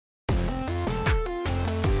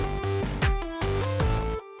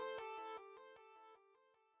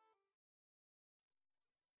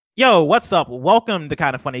Yo, what's up? Welcome to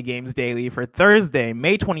Kind of Funny Games Daily for Thursday,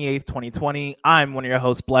 May 28th, 2020. I'm one of your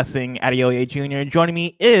hosts, Blessing Adeoye Jr. Joining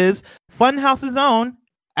me is Funhouse's own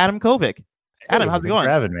Adam Kovic. Adam, how's it going? Thanks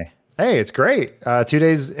for having me. Hey, it's great. 2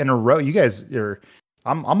 days in a row. You guys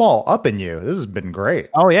I'm all up in you. This has been great.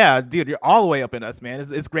 Oh yeah, dude, you're all the way up in us, man.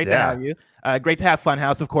 It's great to have you. Great to have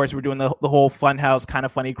Funhouse. Of course, we're doing the whole Funhouse Kind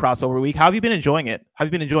of Funny crossover week. How have you been enjoying it? How have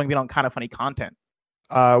you been enjoying being on Kind of Funny content?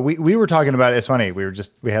 We were talking about it. It's funny. We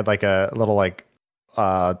had like a little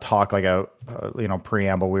talk, like a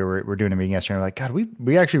preamble. We're doing a meeting yesterday. And we're like, God,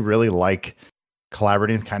 we actually really like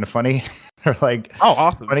collaborating. Kind of funny. They're like, oh,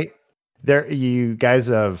 awesome. Funny. You guys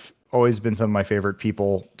have always been some of my favorite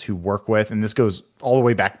people to work with, and this goes all the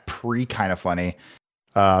way back Kind of Funny.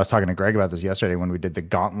 I was talking to Greg about this yesterday when we did the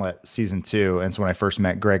Gauntlet season 2, and it's when I first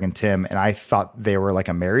met Greg and Tim, and I thought they were like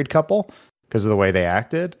a married couple because of the way they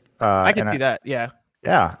acted. I can see that, yeah.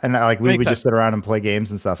 Yeah, and we would just sit around and play games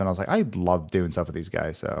and stuff, and I was like, I love doing stuff with these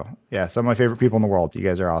guys. So yeah, some of my favorite people in the world. You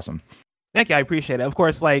guys are awesome. Thank you, I appreciate it. Of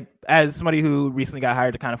course, like as somebody who recently got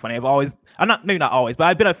hired to Kind of Funny, maybe not always, but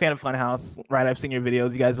I've been a fan of Funhouse, right? I've seen your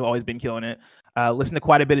videos. You guys have always been killing it. Listen to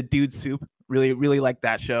quite a bit of Dude Soup. Really, really like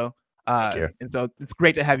that show. Thank you. And so it's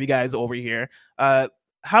great to have you guys over here. To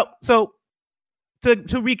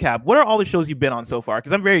recap, what are all the shows you've been on so far?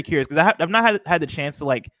 Because I'm very curious, because I've not had the chance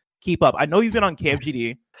to keep up. I know you've been on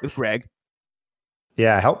KFGD with Greg.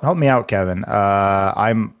 Yeah, help me out, Kevin.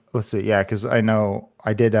 Let's see, yeah, because I know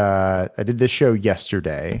I did this show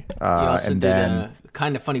yesterday. You also did a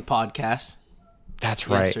Kind of Funny podcast. That's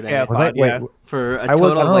right. Yesterday. Yeah, for a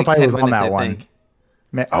total of like 10 minutes, I think.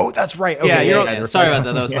 Oh, that's right. Okay, yeah. Sorry about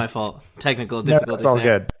that. That was my fault. Technical difficulties. No, it's all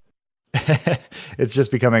good. It's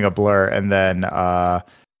just becoming a blur, and then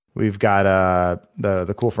we've got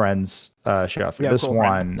the Cool Friends show for this Cool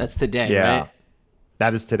one. Friends. That's today, right?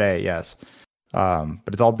 That is today, yes. But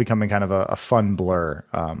it's all becoming kind of a fun blur.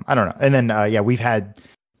 I don't know. And then we've had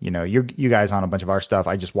you guys on a bunch of our stuff.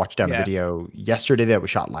 I just watched down a video yesterday that we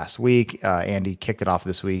shot last week. Andy kicked it off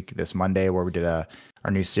this Monday, where we did our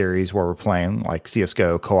new series where we're playing like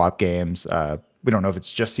CS:GO co-op games. We don't know if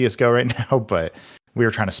it's just CS:GO right now, but we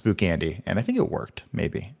were trying to spook Andy, and I think it worked.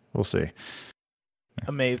 Maybe we'll see.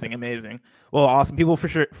 Amazing. Well, awesome. People for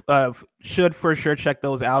sure should for sure check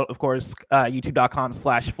those out. Of course,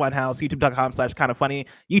 youtube.com/funhouse, youtube.com/kindoffunny,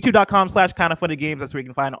 youtube.com/kindoffunnygames. That's where you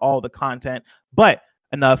can find all the content. But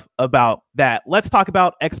enough about that. Let's talk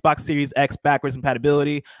about Xbox Series X backwards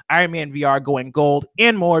compatibility, Iron Man VR going gold,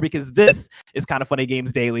 and more, because this is Kind of Funny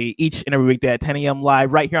Games Daily, each and every weekday at 10 a.m.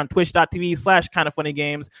 live right here on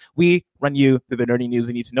twitch.tv/kindoffunnygames. We run you through the nerdy news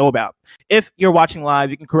you need to know about. If you're watching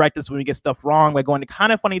live, you can correct us when we get stuff wrong by going to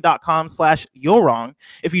kindoffunny.com/you're wrong.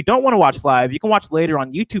 If you don't want to watch live, you can watch later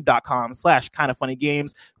on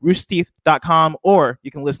youtube.com/kindoffunnygames, roosterteeth.com, or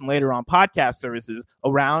you can listen later on podcast services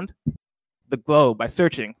around the globe by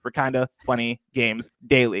searching for Kinda Funny Games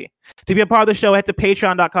Daily. To be a part of the show, head to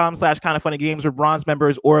patreon.com/kindoffunnygames, where bronze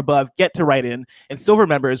members or above get to write in, and silver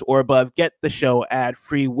members or above get the show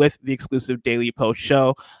ad-free with the exclusive daily post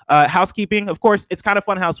show. Housekeeping, of course, it's Kind of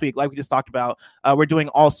Funhouse week, like we just talked about. We're doing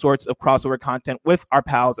all sorts of crossover content with our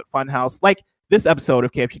pals at Funhouse, like this episode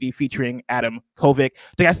of KFGD featuring Adam Kovic.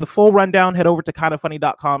 To get the full rundown, head over to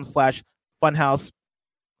kindoffunny.com/funhouse.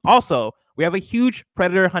 Also, we have a huge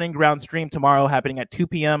Predator Hunting Ground stream tomorrow happening at 2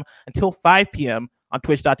 p.m. until 5 p.m. on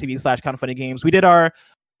twitch.tv/kindoffunnygames. We did our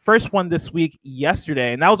first one this week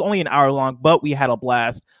yesterday, and that was only an hour long, but we had a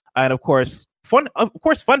blast. And of course,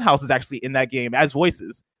 Funhouse is actually in that game as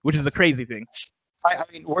voices, which is a crazy thing. I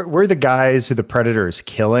mean, we're the guys who the Predator is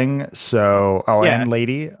killing. So, and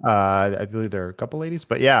lady, I believe there are a couple ladies,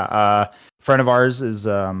 but a friend of ours is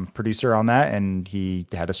producer on that, and he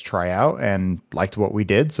had us try out and liked what we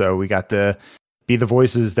did. So we got to be the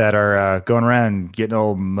voices that are going around getting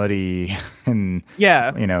all muddy and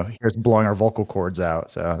here's blowing our vocal cords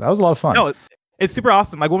out. So that was a lot of fun. No, it's super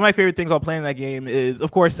awesome. Like, one of my favorite things while playing that game is,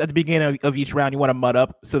 of course, at the beginning of each round, you want to mud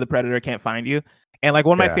up so the Predator can't find you. And like,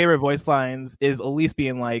 one of my favorite voice lines is Elise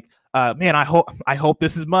being like, man, I hope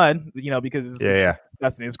this is mud, because it's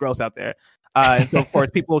disgusting. It's gross out there. And so, of course,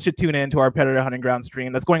 people should tune in to our Predator Hunting Ground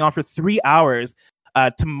stream that's going on for 3 hours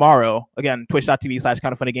tomorrow. Again,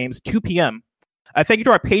 twitch.tv/kindoffunnygames, 2 p.m. Thank you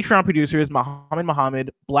to our Patreon producers,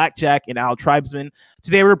 Muhammad, Blackjack, and Al Tribesman.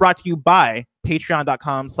 Today, we're brought to you by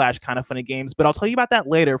patreon.com/kindoffunnygames, but I'll tell you about that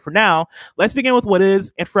later. For now, let's begin with what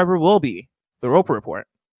is and forever will be the Roper Report.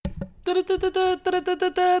 It's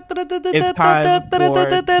time for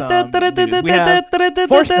some news. We have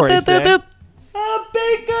 4 stories today. A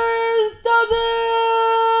baker's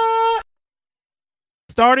dozen!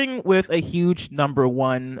 Starting with a huge number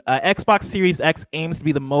one, Xbox Series X aims to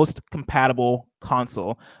be the most compatible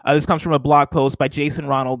console. This comes from a blog post by Jason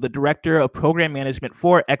Ronald, the director of program management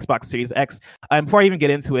for Xbox Series X. Before I even get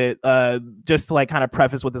into it, just to like kind of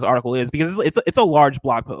preface what this article is, because it's a large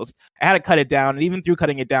blog post. I had to cut it down, and even through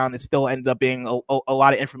cutting it down, it still ended up being a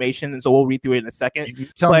lot of information. And so we'll read through it in a second. You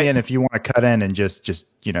tell me, and if you want to cut in and just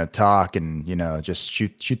talk and just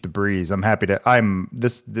shoot the breeze, I'm happy to. I'm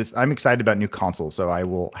excited about new consoles, so I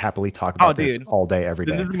will happily talk about this all day, every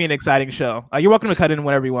day. This is gonna be an exciting show. You're welcome to cut in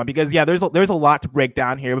whenever you want, because there's a lot to break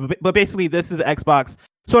down here. But basically, this is Xbox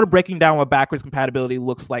sort of breaking down what backwards compatibility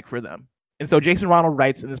looks like for them. And so Jason Ronald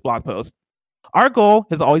writes in this blog post, "Our goal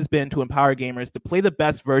has always been to empower gamers to play the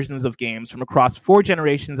best versions of games from across 4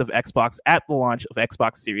 generations of Xbox at the launch of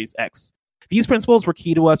Xbox Series X. These principles were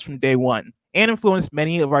key to us from day one and influenced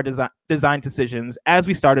many of our design decisions as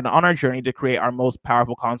we started on our journey to create our most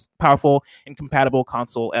powerful and compatible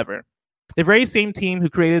console ever. The very same team who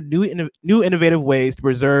created new innovative ways to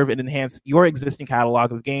preserve and enhance your existing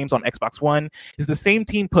catalog of games on Xbox One is the same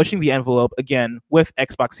team pushing the envelope again with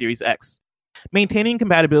Xbox Series X. Maintaining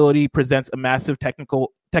compatibility presents a massive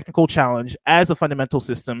technical challenge as a fundamental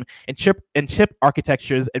system and chip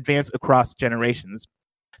architectures advance across generations.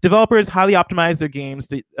 Developers highly optimize their games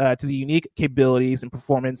to the unique capabilities and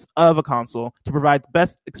performance of a console to provide the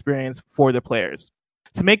best experience for their players.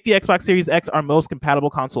 To make the Xbox Series X our most compatible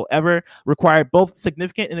console ever required both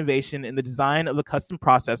significant innovation in the design of the custom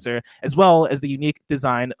processor as well as the unique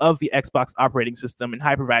design of the Xbox operating system and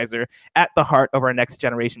hypervisor at the heart of our next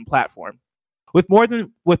generation platform. With more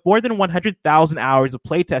than 100,000 hours of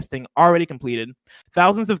playtesting already completed,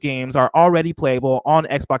 thousands of games are already playable on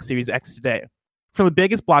Xbox Series X today, from the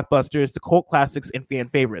biggest blockbusters to cult classics and fan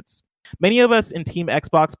favorites. Many of us in Team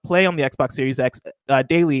Xbox play on the Xbox Series X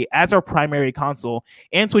daily as our primary console,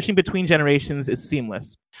 and switching between generations is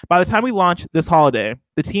seamless. By the time we launch this holiday,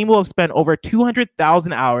 the team will have spent over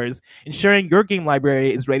 200,000 hours ensuring your game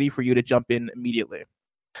library is ready for you to jump in immediately.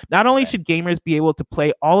 Not only should gamers be able to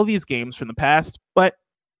play all of these games from the past, but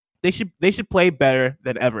they should play better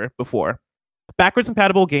than ever before. Backwards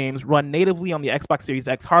compatible games run natively on the Xbox Series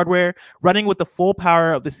X hardware, running with the full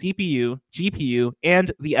power of the CPU, GPU,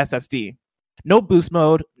 and the SSD. No boost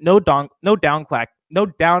mode, no downclocking.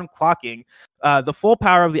 The full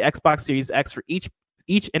power of the Xbox Series X for each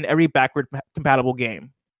and every backward compatible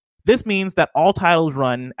game. This means that all titles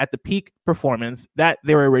run at the peak performance that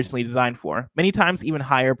they were originally designed for, many times even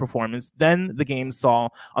higher performance than the games saw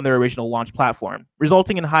on their original launch platform,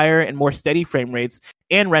 resulting in higher and more steady frame rates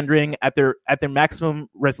and rendering at their maximum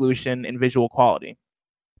resolution and visual quality.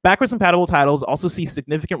 Backwards compatible titles also see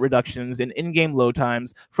significant reductions in in-game load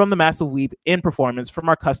times from the massive leap in performance from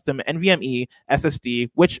our custom NVMe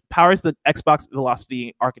SSD, which powers the Xbox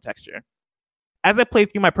Velocity architecture. As I play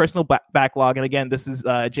through my personal backlog, and again, this is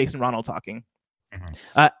Jason Ronald talking.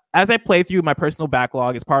 As I play through my personal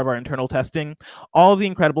backlog as part of our internal testing, all of the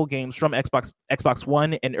incredible games from Xbox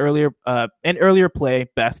One and earlier play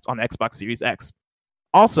best on Xbox Series X.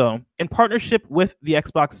 Also, in partnership with the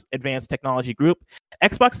Xbox Advanced Technology Group,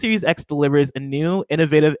 Xbox Series X delivers a new,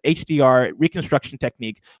 innovative HDR reconstruction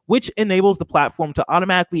technique, which enables the platform to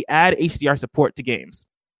automatically add HDR support to games.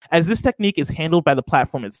 As this technique is handled by the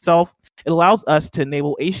platform itself, it allows us to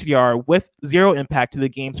enable HDR with zero impact to the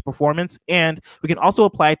game's performance, and we can also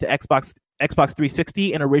apply it to Xbox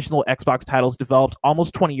 360 and original Xbox titles developed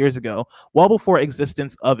almost 20 years ago, well before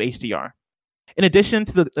existence of HDR. In addition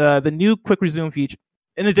to the new Quick Resume feature,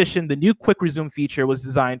 was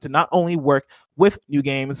designed to not only work with new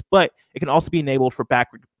games, but it can also be enabled for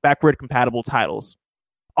backward compatible titles.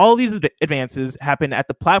 All of these advances happen at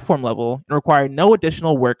the platform level and require no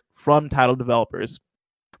additional work from title developers.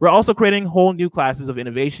 We're also creating whole new classes of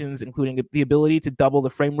innovations, including the ability to double the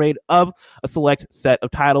frame rate of a select set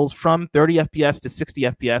of titles from 30 FPS to 60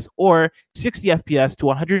 FPS or 60 FPS to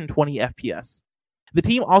 120 FPS. The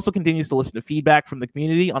team also continues to listen to feedback from the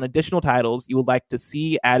community on additional titles you would like to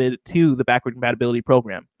see added to the backward compatibility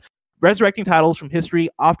program. Resurrecting titles from history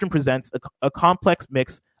often presents a complex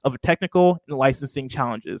mix of technical and licensing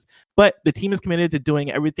challenges, but the team is committed to doing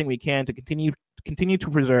everything we can to continue to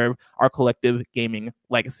preserve our collective gaming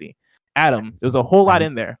legacy. Adam, there's a whole lot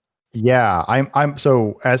in there. Yeah, I'm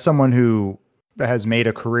so, as someone who has made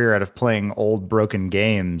a career out of playing old broken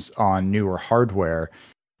games on newer hardware,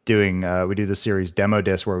 we do the series Demo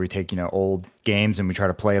Disc where we take old games and we try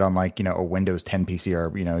to play it on a Windows 10 PC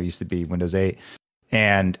or it used to be Windows 8.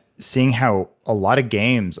 And seeing how a lot of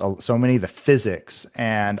games, so many of the physics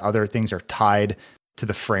and other things are tied to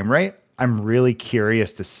the frame rate, I'm really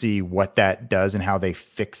curious to see what that does and how they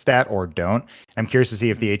fix that or don't. I'm curious to see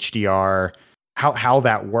if the HDR how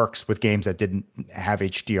that works with games that didn't have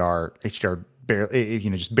HDR barely,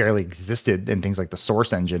 just barely existed, and things like the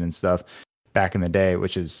Source engine and stuff back in the day,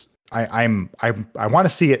 which is I want to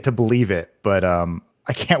see it to believe it, but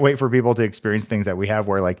I can't wait for people to experience things that we have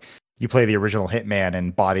where like you play the original Hitman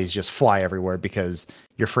and bodies just fly everywhere because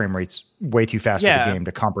your frame rate's way too fast for the game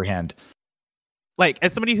to comprehend. Like,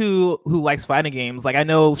 as somebody who likes fighting games, like I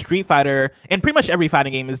know Street Fighter and pretty much every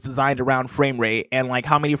fighting game is designed around frame rate and like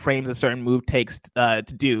how many frames a certain move takes to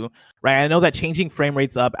do, right? I know that changing frame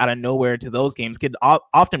rates up out of nowhere to those games could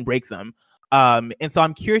often break them. And so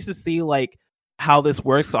I'm curious to see like how this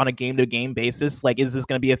works on a game-to-game basis. Like, is this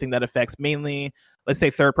going to be a thing that affects mainly, let's say,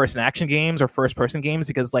 third-person action games or first-person games?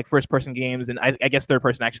 Because like first-person games and I guess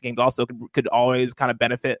third-person action games also could always kind of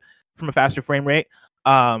benefit from a faster frame rate.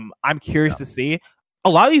 I'm curious to see. A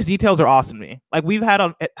lot of these details are awesome to me. Like, we've had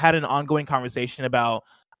an ongoing conversation about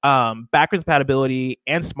backwards compatibility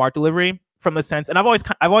and smart delivery from the sense, and I've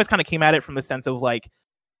always kind of came at it from the sense of like,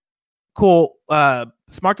 cool,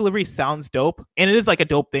 smart delivery sounds dope, and it is like a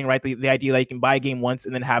dope thing, right? The idea that you can buy a game once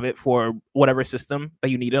and then have it for whatever system that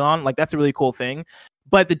you need it on, like that's a really cool thing.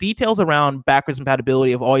 But the details around backwards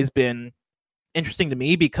compatibility have always been interesting to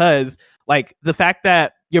me, because like the fact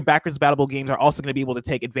that your backwards compatible games are also going to be able to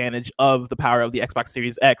take advantage of the power of the Xbox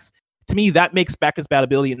Series X, to me that makes backwards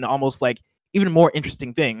compatibility an almost like even more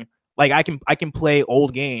interesting thing. Like I can play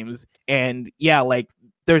old games, and like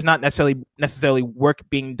there's not necessarily work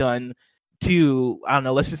being done to, I don't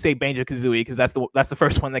know, let's just say Banjo-Kazooie, because that's the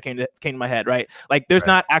first one that came to my head, right? Like there's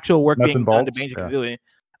not actual work being done to Banjo-Kazooie.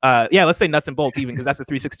 Let's say Nuts and Bolts, even, because that's a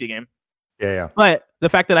 360 game. Yeah. But the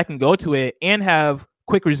fact that I can go to it and have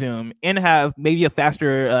quick resume and have maybe a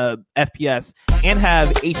faster FPS and have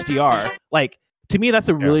HDR, like to me that's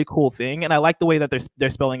a really cool thing, and I like the way that they're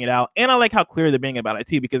spelling it out, and I like how clear they're being about it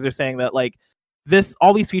too, because they're saying that like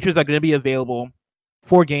all these features are going to be available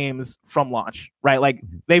for games from launch, right? Like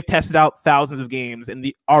they've tested out thousands of games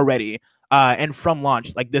already. And from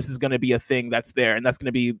launch, like this is going to be a thing that's there and that's going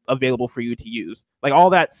to be available for you to use. Like all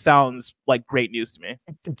that sounds like great news to me.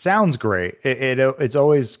 It sounds great. It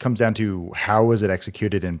always comes down to how is it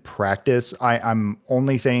executed in practice. I'm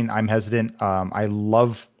only saying I'm hesitant. I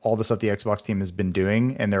love all the stuff the Xbox team has been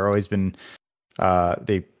doing, and they're always been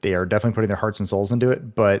they are definitely putting their hearts and souls into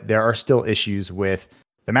it. But there are still issues with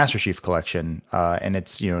the Master Chief Collection, and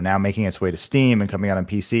it's now making its way to Steam and coming out on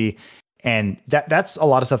PC, and that's a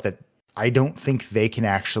lot of stuff that I don't think they can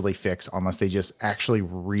actually fix unless they just actually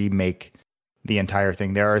remake the entire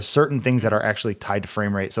thing. There are certain things that are actually tied to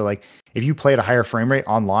frame rate. So like if you play at a higher frame rate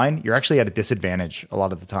online, you're actually at a disadvantage a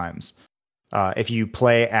lot of the times. If you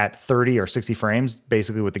play at 30 or 60 frames,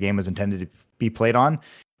 basically what the game was intended to be played on,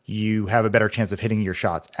 you have a better chance of hitting your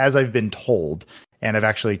shots, as I've been told. And I've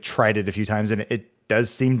actually tried it a few times, and it does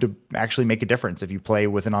seem to actually make a difference. If you play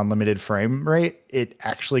with an unlimited frame rate, it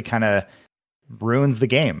actually kind of ruins the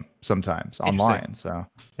game sometimes online. So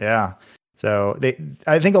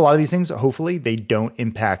I think a lot of these things, hopefully they don't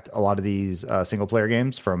impact a lot of these single player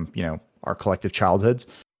games from our collective childhoods,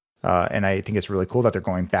 and I think it's really cool that they're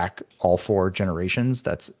going back all 4 generations.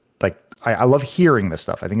 That's like I love hearing this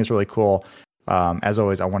stuff. I think it's really cool. As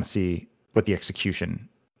always, I want to see what the execution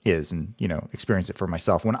is and experience it for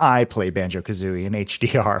myself when I play Banjo-Kazooie in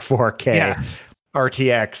HDR, 4K,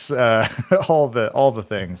 RTX, all the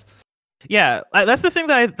things. Yeah, that's the thing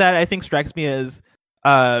that I think strikes me as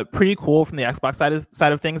pretty cool from the Xbox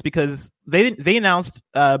side of things, because they announced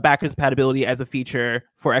backwards compatibility as a feature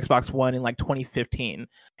for Xbox One in like 2015,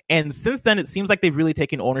 and since then it seems like they've really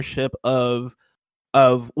taken ownership of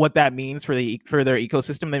what that means for their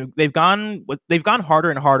ecosystem. They've gone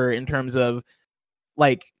harder and harder in terms of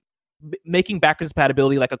like making backwards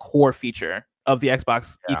compatibility like a core feature of the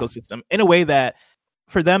Xbox ecosystem, in a way that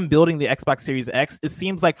for them building the Xbox Series X, it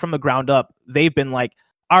seems like from the ground up, they've been like,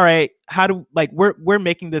 all right, we're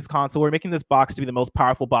making this console, we're making this box to be the most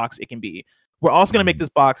powerful box it can be. We're also going to make this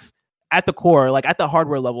box at the core, like at the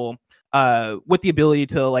hardware level, with the ability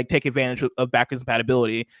to like take advantage of backwards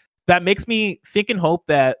compatibility. That makes me think and hope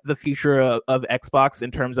that the future of Xbox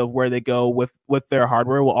in terms of where they go with their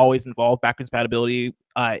hardware will always involve backwards compatibility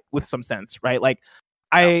with some sense, right? Like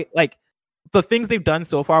I like the things they've done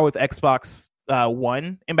so far with Xbox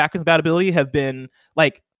One and backwards compatibility have been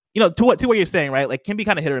like, to what you're saying, right? Like can be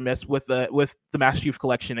kind of hit or miss with the Master Chief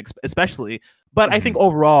Collection especially. But I think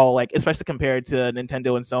overall, like especially compared to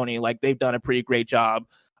Nintendo and Sony, like they've done a pretty great job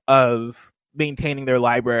of maintaining their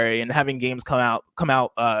library and having games come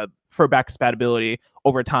out for backwards compatibility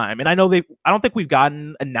over time. And I don't think we've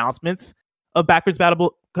gotten announcements of backwards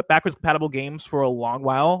compatible games for a long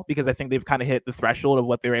while, because I think they've kind of hit the threshold of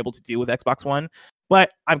what they're able to do with Xbox One.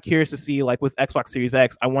 But I'm curious to see, like with Xbox Series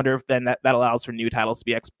X, I wonder if then that allows for new titles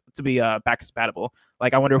to be backwards compatible.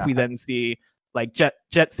 Like I wonder if we then see like Jet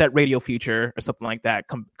Set Radio Future or something like that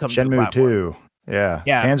come to the platform. 2. Yeah.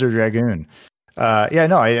 Panzer Dragoon.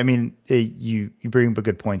 I mean, you bring up a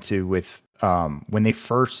good point too with when they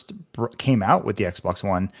first came out with the Xbox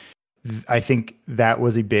One. I think that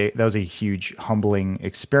was a huge humbling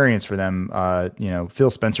experience for them.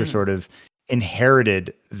 Phil Spencer sort of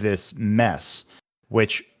inherited this mess,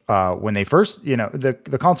 which when they first,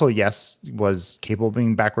 the console, yes, was capable of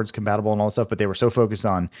being backwards compatible and all that stuff, but they were so focused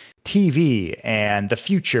on TV and the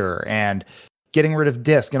future and getting rid of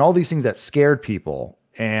disc and all these things that scared people.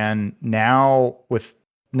 And now with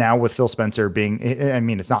Phil Spencer being, I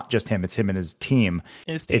mean, it's not just him, it's him and his team.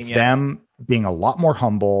 It's them being a lot more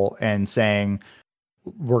humble and saying,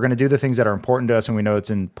 we're going to do the things that are important to us. And we know it's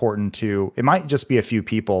important to, it might just be a few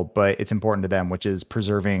people, but it's important to them, which is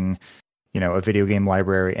preserving, a video game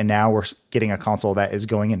library. And now we're getting a console that is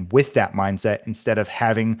going in with that mindset instead of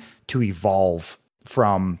having to evolve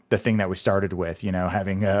from the thing that we started with,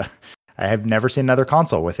 I have never seen another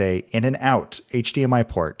console with a in and out HDMI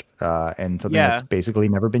port, and something that's basically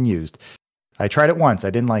never been used. I tried it once. I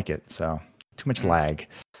didn't like it. So too much lag,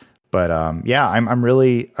 but I'm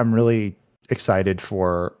really excited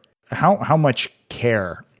for how much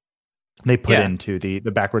care they put into the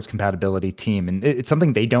backwards compatibility team. And it's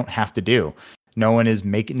something they don't have to do. No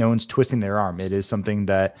one's twisting their arm. It is something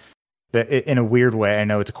that in a weird way, I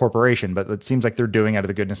know it's a corporation, but it seems like they're doing out of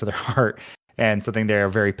the goodness of their heart. And something they're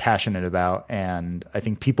very passionate about, and I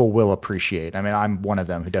think people will appreciate. I mean, I'm one of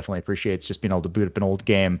them who definitely appreciates just being able to boot up an old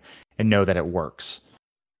game and know that it works.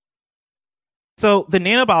 So the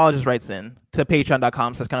nanobiologist writes in to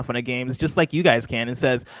patreon.com/kindoffunnygames, just like you guys can, and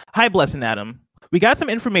says, "Hi, Bless and Adam. We got some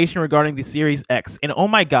information regarding the Series X, and oh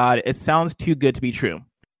my god, it sounds too good to be true.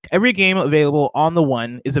 Every game available on the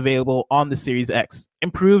One is available on the Series X,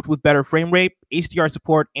 improved with better frame rate, HDR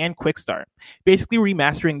support, and quick start, basically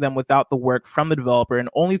remastering them without the work from the developer and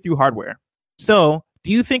only through hardware. So,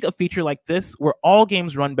 do you think a feature like this, where all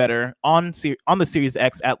games run better on the Series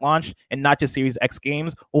X at launch and not just Series X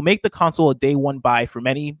games, will make the console a day one buy for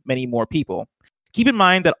many, many more people? Keep in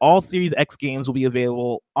mind that all Series X games will be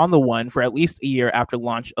available on the One for at least a year after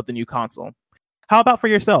launch of the new console. How about for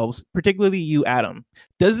yourselves, particularly you, Adam?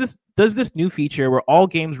 Does this new feature, where all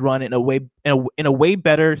games run in a way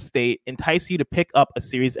better state, entice you to pick up a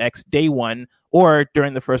Series X day one or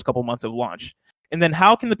during the first couple months of launch? And then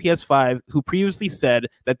how can the PS5, who previously said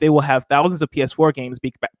that they will have thousands of PS4 games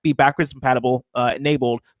be backwards compatible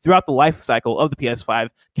enabled throughout the life cycle of the PS5,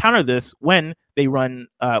 counter this when they run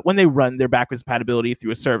their backwards compatibility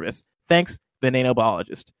through a service? Thanks, the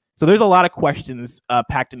nanobiologist. So there's a lot of questions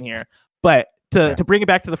packed in here, but to bring it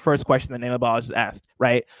back to the first question the nanobiologist asked,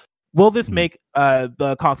 right? Will this make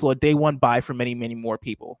the console a day one buy for many, many more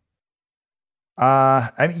people? I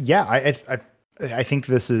think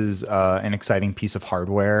this is an exciting piece of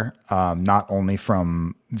hardware, not only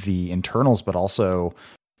from the internals, but also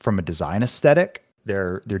from a design aesthetic.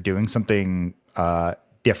 They're doing something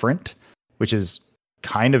different, which is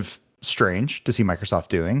kind of strange to see Microsoft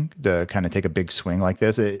doing, to kind of take a big swing like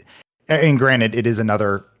this. And granted, it is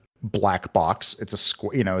another black box. It's a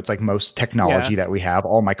square, it's like most technology that we have.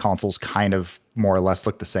 All my consoles kind of more or less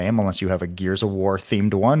look the same, unless you have a Gears of War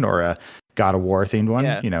themed one or a God of War themed one,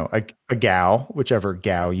 a GAO, whichever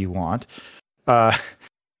GAO you want.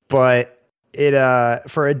 But it,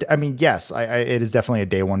 yes, it is definitely a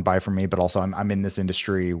day one buy for me, but also I'm in this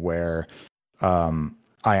industry where,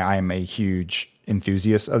 I'm a huge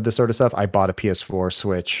enthusiast of this sort of stuff. I bought a PS4,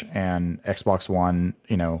 Switch, and Xbox One,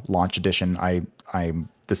 launch edition.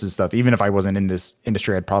 This is stuff, even if I wasn't in this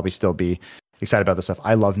industry, I'd probably still be excited about this stuff.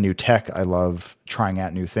 I love new tech. I love trying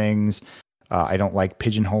out new things. I don't like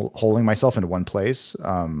pigeonholing myself into one place.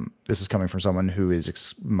 This is coming from someone who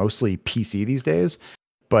is mostly PC these days,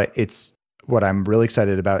 but it's what I'm really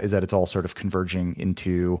excited about is that it's all sort of converging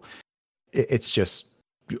into, it's just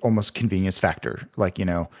almost convenience factor. Like,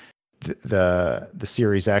 the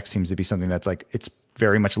Series X seems to be something that's like, it's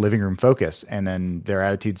very much living room focus. And then their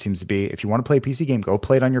attitude seems to be, if you want to play a PC game, go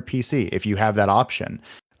play it on your PC if you have that option.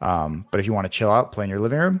 But if you want to chill out, play in your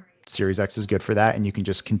living room, Series X is good for that. And you can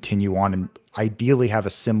just continue on and ideally have a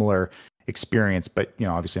similar experience, but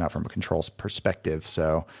obviously not from a controls perspective.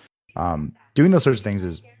 So doing those sorts of things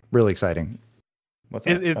is really exciting. What's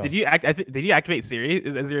that? Did you activate Siri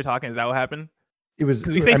as you were talking? Is that what happened? It was,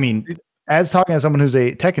 as talking as someone who's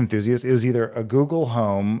a tech enthusiast, it was either a Google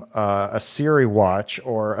Home, a Siri Watch,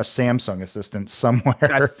 or a Samsung Assistant somewhere.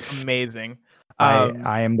 That's amazing.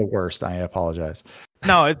 I am the worst. I apologize.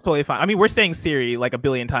 No, it's totally fine. I mean, we're saying Siri like a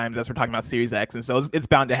billion times as we're talking about Series X, and so it's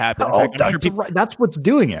bound to happen. That's what's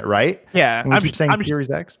doing it, right? Yeah, I'm saying Series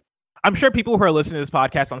X. I'm sure people who are listening to this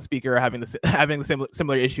podcast on speaker are having the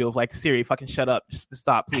similar issue of like, Siri, fucking shut up, just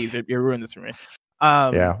stop, please. You're ruining this for me.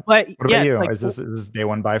 Yeah. But what about you? Is this day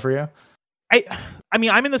one buy for you? I mean,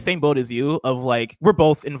 I'm in the same boat as you of like, we're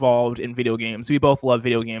both involved in video games. We both love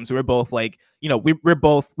video games. We're both like, we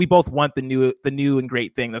both want the new and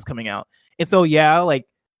great thing that's coming out. And so, yeah, like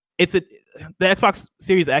the Xbox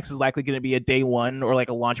Series X is likely going to be a day one or like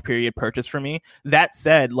a launch period purchase for me. That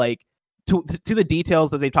said, like to the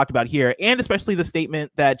details that they talked about here, and especially the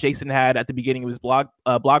statement that Jason had at the beginning of his blog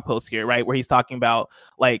post here, right, where he's talking about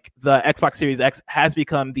like the Xbox Series X has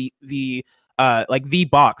become the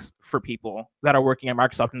box for people that are working at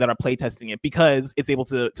Microsoft and that are playtesting it, because it's able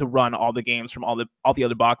to run all the games from all the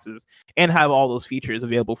other boxes and have all those features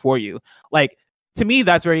available for you. Like, to me,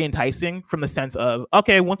 that's very enticing from the sense of,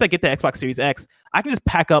 okay, once I get the Xbox Series X, I can just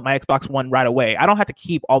pack up my Xbox One right away. I don't have to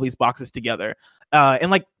keep all these boxes together.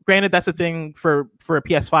 And like, granted, that's the thing for a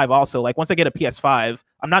PS5 also. Like, once I get a PS5,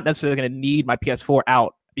 I'm not necessarily going to need my PS4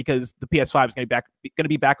 out, because the PS5 is going to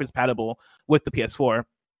be backwards compatible with the PS4.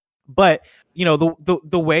 But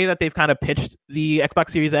the way that they've kind of pitched the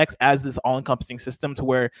Xbox Series X as this all-encompassing system, to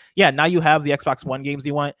where, yeah, now you have the Xbox One games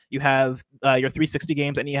you want, you have your 360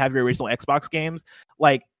 games, and you have your original Xbox games.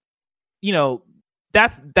 Like,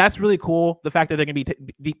 that's really cool. The fact that they're going to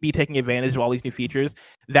be taking advantage of all these new features,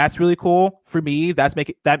 that's really cool for me.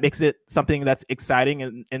 That makes it something that's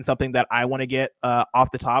exciting and something that I want to get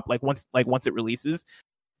off the top. Like once it releases.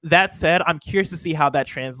 That said, I'm curious to see how that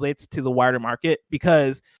translates to the wider market,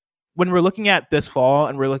 because when we're looking at this fall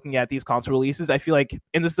and we're looking at these console releases, I feel like,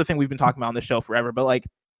 and this is the thing we've been talking about on the show forever, but like,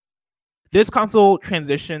 this console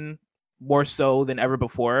transition, more so than ever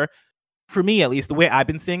before, for me at least, the way I've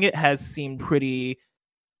been seeing it, has seemed pretty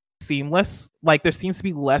seamless. Like, there seems to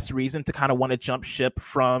be less reason to kind of want to jump ship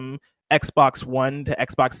from Xbox One to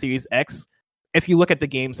Xbox Series X. If you look at the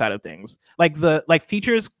game side of things, like the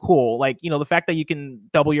features, cool. Like, the fact that you can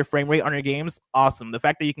double your frame rate on your games, awesome. The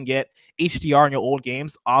fact that you can get HDR on your old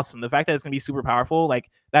games, awesome. The fact that it's going to be super powerful, like,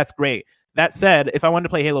 that's great. That said, if I wanted to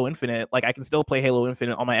play Halo Infinite, like, I can still play Halo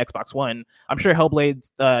Infinite on my Xbox One. I'm sure Hellblade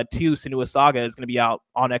 2 Senua's Saga is going to be out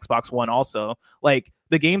on Xbox One also. Like,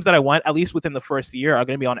 the games that I want, at least within the first year, are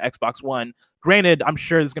going to be on Xbox One. Granted, I'm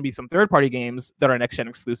sure there's going to be some third-party games that are next-gen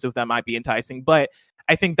exclusive that might be enticing, but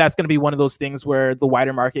I think that's going to be one of those things where the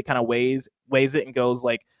wider market kind of weighs it and goes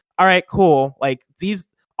like, all right, cool. Like,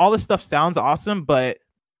 all this stuff sounds awesome, but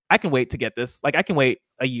I can wait to get this. Like, I can wait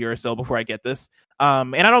a year or so before I get this.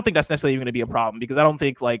 And I don't think that's necessarily even going to be a problem, because I don't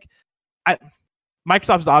think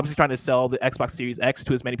Microsoft is obviously trying to sell the Xbox Series X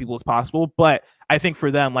to as many people as possible. But I think for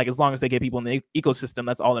them, like, as long as they get people in the ecosystem,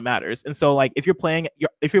 that's all that matters. And so, like, if you're playing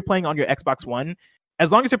on your Xbox One,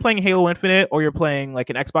 as long as you're playing Halo Infinite, or you're playing like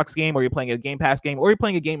an Xbox game, or you're playing a Game Pass game, or you're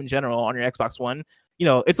playing a game in general on your Xbox One,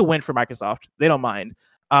 it's a win for Microsoft. They don't mind.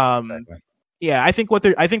 Exactly. Yeah, I think what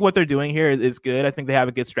they're doing here is good. I think they have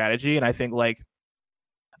a good strategy, and I think like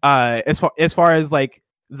as far as like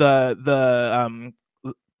the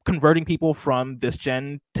converting people from this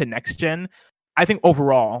gen to next gen, I think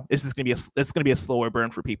overall it's going to be a slower burn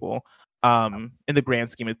for people in the grand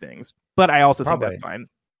scheme of things. But I also think that's fine.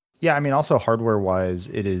 Yeah, I mean, also hardware-wise,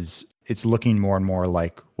 it's looking more and more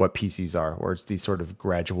like what PCs are, where it's these sort of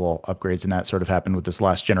gradual upgrades, and that sort of happened with this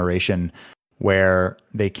last generation, where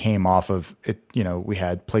they came off of it. We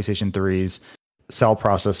had PlayStation 3's Cell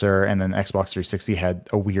processor, and then Xbox 360 had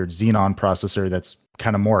a weird Xenon processor that's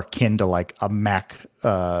kind of more akin to like a Mac,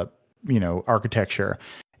 architecture.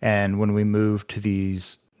 And when we moved to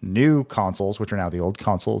these new consoles, which are now the old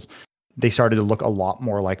consoles, they started to look a lot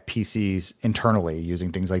more like PCs internally,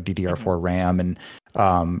 using things like DDR4 RAM and,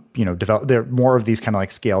 they're more of these kind of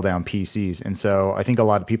like scale down PCs. And so I think a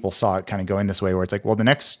lot of people saw it kind of going this way, where it's like, well, the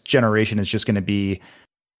next generation is just going to be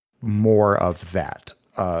more of that.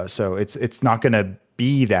 So it's not going to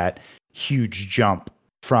be that huge jump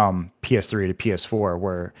from PS3 to PS4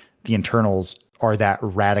 where the internals are that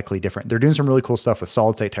radically different. They're doing some really cool stuff with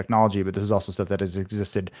solid state technology, but this is also stuff that has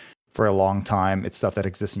existed for a long time. It's stuff that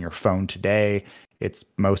exists in your phone today.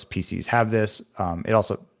 Most PCs have this. It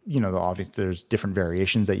also, there's different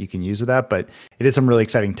variations that you can use with that, but it is some really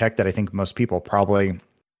exciting tech that I think most people probably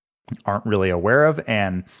aren't really aware of.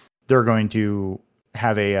 And they're going to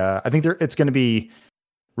have it's going to be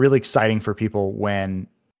really exciting for people when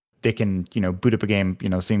they can, boot up a game,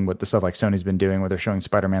 seeing what the stuff like Sony's been doing, where they're showing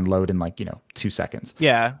Spider-Man load in 2 seconds.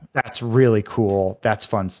 Yeah. That's really cool. That's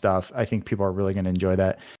fun stuff. I think people are really going to enjoy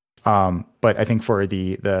that. But I think for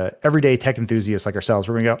the everyday tech enthusiasts like ourselves,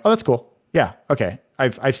 we're going to go, oh, that's cool. Yeah. Okay.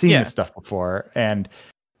 I've seen this stuff before, and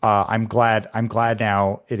I'm glad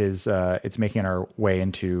now it's making our way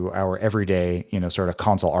into our everyday, sort of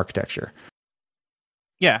console architecture.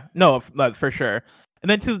 Yeah. No, for sure. And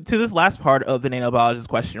then to this last part of the nanobiologist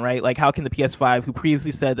question, right? Like, how can the PS5, who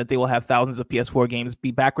previously said that they will have thousands of PS4 games, be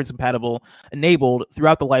backwards compatible enabled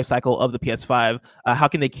throughout the life cycle of the PS5? How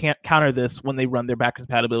can they counter this when they run their backwards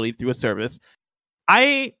compatibility through a service?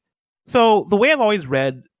 So the way I've always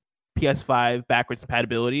read PS5 backwards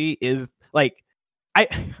compatibility is like,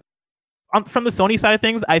 from the Sony side of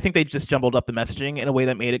things, I think they just jumbled up the messaging in a way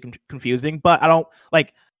that made it confusing. But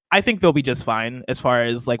I think they'll be just fine as far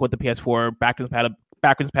as like what the PS4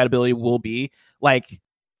 backwards compatibility will be. Like,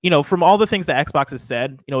 from all the things that Xbox has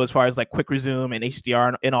said, as far as like quick resume and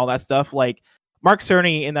HDR and all that stuff, like Mark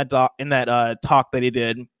Cerny in that talk that he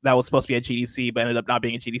did that was supposed to be at GDC but ended up not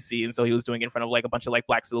being at GDC, and so he was doing it in front of like a bunch of like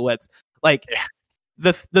black silhouettes. Like,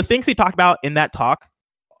 the things he talked about in that talk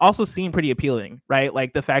also seem pretty appealing, right?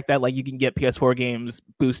 Like the fact that like you can get PS4 games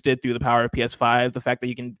boosted through the power of PS5, the fact that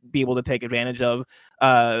you can be able to take advantage of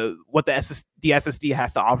what the SSD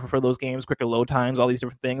has to offer for those games, quicker load times, all these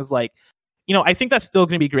different things. Like, I think that's still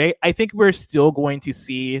going to be great. I think we're still going to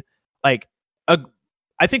see like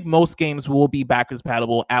I think most games will be backwards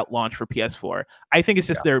compatible at launch for PS4. I think it's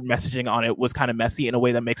just their messaging on it was kind of messy in a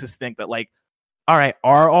way that makes us think that like, all right,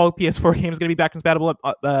 are all PS4 games going to be backwards compatible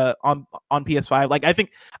on PS5? Like, I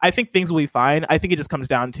think things will be fine. I think it just comes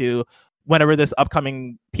down to whenever this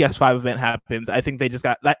upcoming PS5 event happens. I think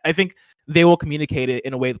I think they will communicate it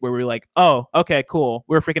in a way where we're like, oh, okay, cool.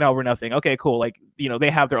 We're freaking out over nothing. Okay, cool. Like, they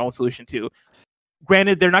have their own solution too.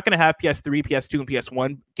 Granted, they're not going to have PS3, PS2, and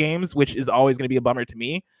PS1 games, which is always going to be a bummer to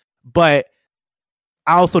me. But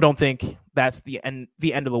I also don't think that's the end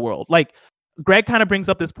of the world. Like, Greg kind of brings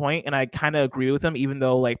up this point, and I kind of agree with him, even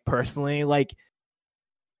though, like, personally, like,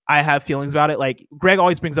 I have feelings about it. Like, Greg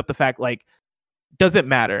always brings up the fact, like, does it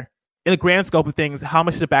matter? In the grand scope of things, how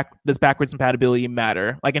much does backwards compatibility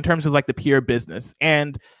matter? Like, in terms of, like, the pure business.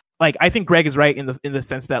 And, like, I think Greg is right in the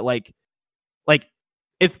sense that, like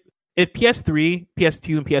if PS3,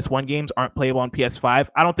 PS2, and PS1 games aren't playable on PS5,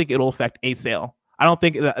 I don't think it'll affect a sale. I don't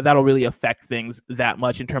think that'll really affect things that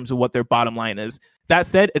much in terms of what their bottom line is. That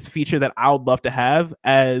said, it's a feature that I would love to have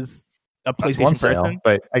as a PlayStation person. Sale,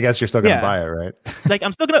 but I guess you're still gonna buy it, right? Like,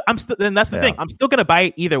 and that's the thing. I'm still gonna buy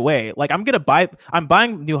it either way. Like, I'm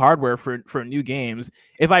buying new hardware for new games.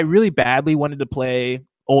 If I really badly wanted to play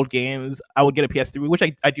old games, I would get a PS3, which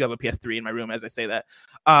I do have a PS3 in my room as I say that.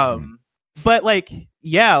 But like,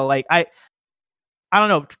 yeah, like I don't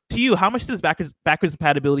know. To you, how much does backwards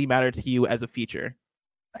compatibility matter to you as a feature?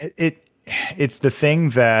 It's the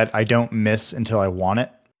thing that I don't miss until I want it.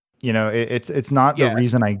 It's not the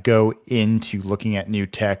reason I go into looking at new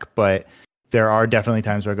tech, but there are definitely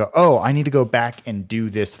times where I go, oh, I need to go back and do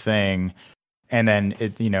this thing. And then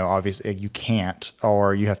obviously you can't,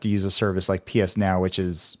 or you have to use a service like PS Now, which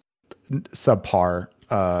is subpar,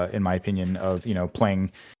 in my opinion, of,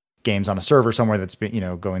 playing games on a server somewhere that's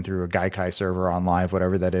been, going through a Gaikai server on live,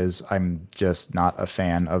 whatever that is. I'm just not a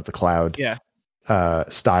fan of the cloud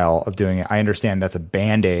style of doing it. I understand that's a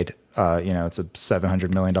Band-Aid. It's a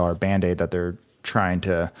 $700 million Band-Aid that they're trying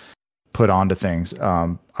to put onto things.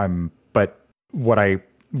 But what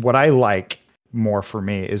I like more for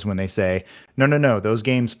me is when they say, no, those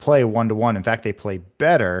games play 1-to-1. In fact, they play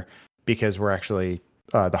better because we're actually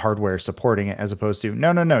the hardware supporting it, as opposed to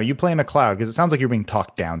no, you play in a cloud, because it sounds like you're being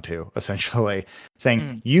talked down to, essentially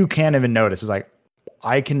saying you can't even notice. It's like,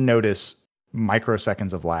 I can notice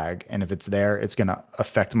microseconds of lag, and if it's there, it's going to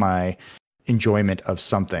affect my enjoyment of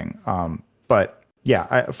something. But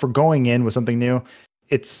yeah, for going in with something new,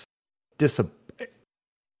 it's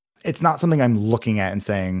not something I'm looking at and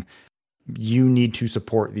saying you need to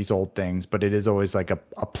support these old things, but it is always like a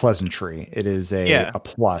pleasantry. It is a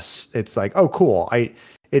plus. It's like, oh, cool.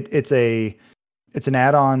 It's an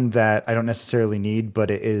add-on that I don't necessarily need,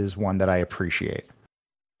 but it is one that I appreciate.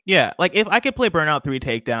 Yeah, like if I could play Burnout 3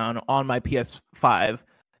 Takedown on my PS5,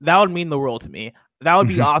 that would mean the world to me. That would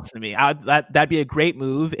be awesome to me. That'd be a great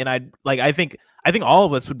move, and I think all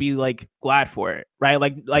of us would be like glad for it, right?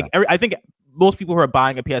 I think most people who are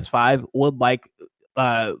buying a PS5 would like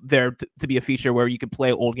there to be a feature where you could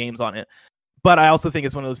play old games on it. But I also think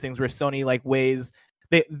it's one of those things where Sony like weighs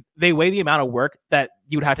they weigh the amount of work that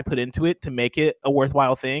you would have to put into it to make it a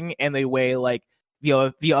worthwhile thing, and they weigh like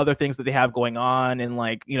the other things that they have going on, and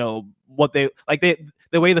like what they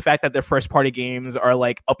weigh the fact that their first party games are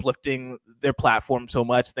like uplifting their platform so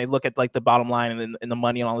much. They look at like the bottom line and the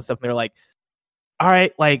money and all this stuff, and they're like, all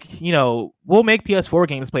right, like we'll make PS4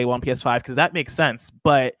 games playable on PS5 because that makes sense,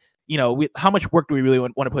 but how much work do we really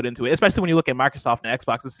want to put into it? Especially when you look at Microsoft and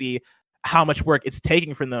Xbox to see how much work it's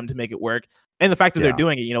taking for them to make it work, and the fact that they're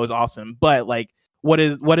doing it, is awesome. But like, what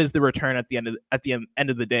is the return at the end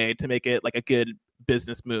of the day to make it like a good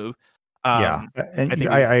business move? And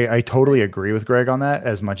I totally agree with Greg on that.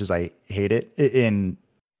 As much as I hate it,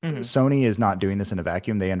 Sony is not doing this in a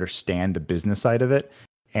vacuum. They understand the business side of it,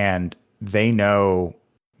 and they know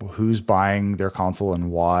who's buying their console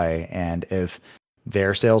and why. And if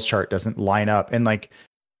their sales chart doesn't line up, and like,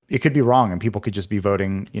 it could be wrong, and people could just be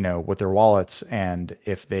voting, with their wallets. And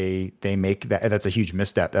if they make that's a huge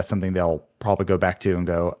misstep. That's something they'll probably go back to and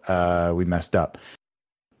go, we messed up.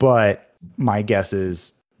 But my guess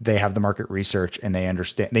is they have the market research, and they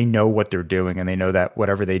understand, they know what they're doing, and they know that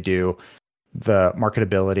whatever they do, the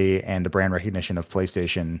marketability and the brand recognition of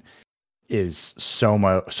PlayStation is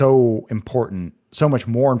so important, so much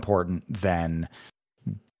more important than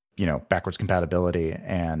backwards compatibility.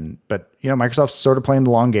 But Microsoft's sort of playing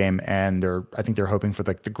the long game, and I think they're hoping for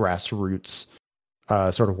like the grassroots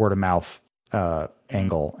sort of word of mouth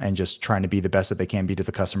angle, and just trying to be the best that they can be to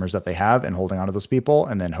the customers that they have, and holding on to those people,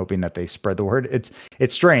 and then hoping that they spread the word.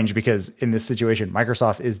 It's strange because in this situation,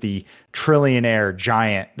 Microsoft is the trillionaire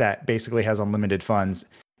giant that basically has unlimited funds,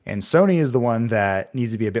 and Sony is the one that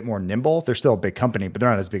needs to be a bit more nimble. They're still a big company, but they're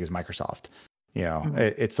not as big as Microsoft.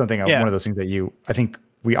 It's something, one of those things that I think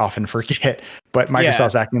we often forget. But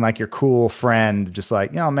Microsoft's acting like your cool friend, just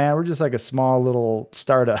like, man, we're just like a small little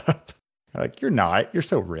startup. Like, you're not. You're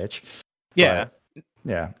so rich. Yeah.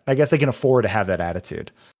 But, I guess they can afford to have that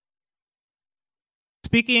attitude.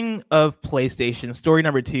 Speaking of PlayStation, story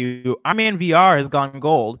number 2, Iron Man VR has gone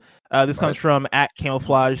gold. This comes from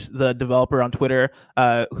 @Camouflage, the developer on Twitter,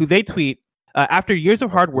 who they tweet, after years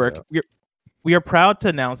of hard work, we are proud to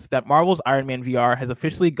announce that Marvel's Iron Man VR has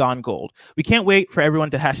officially gone gold. We can't wait for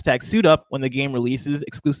everyone to hashtag suit up when the game releases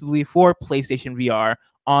exclusively for PlayStation VR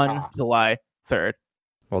on July 3rd.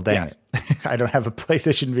 Well, dang it. I don't have a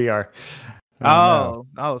PlayStation VR.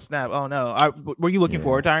 Oh, snap. Oh, no. Were you looking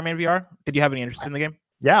forward to Iron Man VR? Did you have any interest in the game?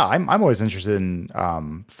 Yeah, I'm always interested in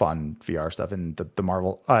fun VR stuff. And the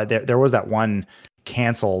Marvel, there was that one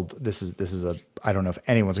canceled. This is I don't know if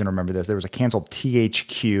anyone's going to remember this. There was a canceled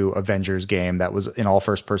THQ Avengers game that was in all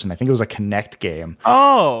first person. I think it was a Kinect game.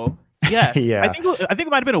 Oh, yeah. Yeah. I think it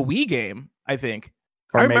might have been a Wii game, I think.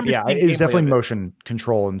 Or maybe, it was definitely motion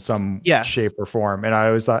control in some shape or form. And I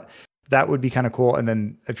always thought that would be kind of cool. And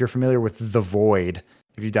then if you're familiar with The Void,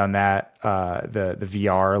 if you've done that, the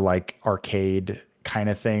VR like arcade kind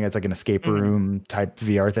of thing, it's like an escape room type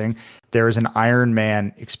VR thing. There is an Iron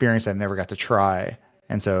Man experience I never got to try.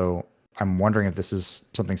 And so I'm wondering if this is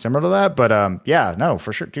something similar to that. But no,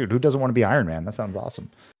 for sure. Dude, who doesn't want to be Iron Man? That sounds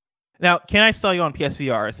awesome. Now, can I sell you on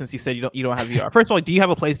PSVR since you said you don't have VR? First of all, do you have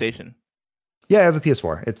a PlayStation? Yeah, I have a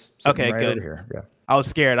PS4. It's okay, right good. Over here. Yeah. I was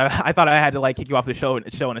scared. I thought I had to like kick you off the show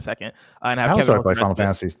in a second. And have I Kevin also play Final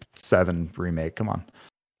Fantasy VII remake. Come on.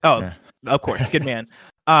 Oh, yeah. Of course, good man.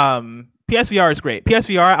 PSVR is great.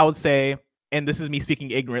 PSVR, I would say, and this is me speaking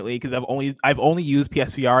ignorantly because I've only used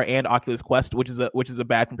PSVR and Oculus Quest, which is a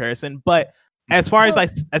bad comparison. But as far as I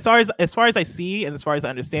see and as far as I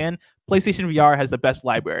understand, PlayStation VR has the best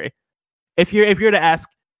library. If you're to ask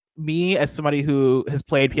me as somebody who has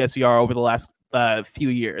played PSVR over the last few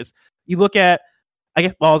years, you look at, I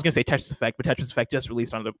guess, well, I was going to say Tetris Effect, but Tetris Effect just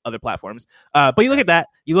released on other platforms. But you look at that,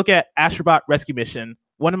 you look at Astrobot Rescue Mission,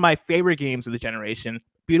 one of my favorite games of the generation,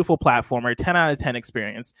 beautiful platformer, 10 out of 10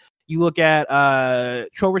 experience. You look at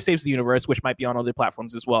Trover Saves the Universe, which might be on other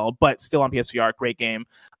platforms as well, but still on PSVR, great game.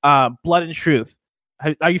 Blood and Truth.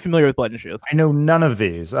 Are you familiar with Blood and Truth? I know none of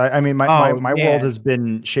these. I mean, my world has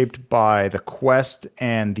been shaped by the Quest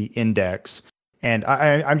and the Index. And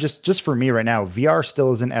I'm just for me right now, VR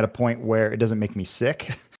still isn't at a point where it doesn't make me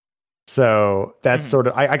sick. So that's sort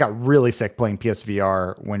of, I got really sick playing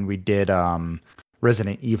PSVR when we did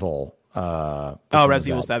Resident Evil. Resident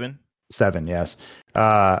Evil 7. 7, yes.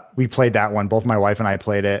 We played that one. Both my wife and I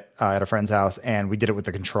played it at a friend's house, and we did it with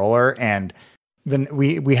the controller. And then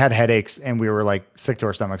we had headaches, and we were like sick to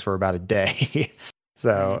our stomachs for about a day.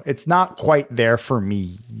 So it's not quite there for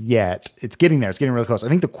me yet. It's getting there. It's getting really close. I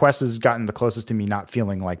think the Quest has gotten the closest to me not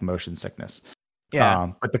feeling like motion sickness.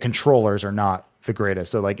 Yeah. But the controllers are not the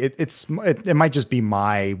greatest. So like it might just be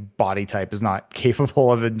my body type is not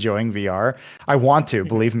capable of enjoying VR. I want to,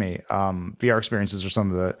 believe me. VR experiences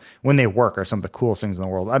are when they work, are some of the coolest things in the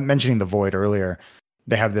world. I'm mentioning The Void earlier.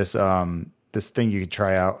 They have this thing you could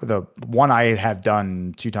try out. The one I have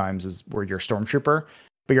done 2 times is where you're a stormtrooper,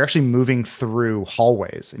 but you're actually moving through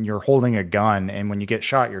hallways and you're holding a gun. And when you get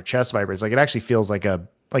shot, your chest vibrates. Like it actually feels like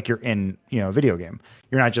you're in, a video game.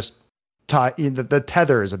 You're not just the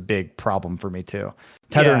tether is a big problem for me too.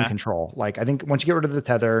 Tether and control. Like I think once you get rid of the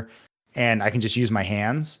tether and I can just use my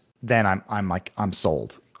hands, then I'm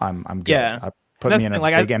sold. I'm good. Yeah. Put me in a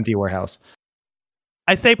big empty warehouse.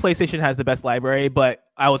 I say PlayStation has the best library, but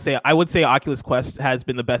I would say Oculus Quest has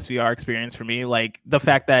been the best VR experience for me. Like the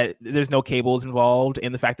fact that there's no cables involved,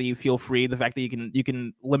 and the fact that you feel free, the fact that you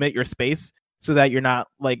can limit your space so that you're not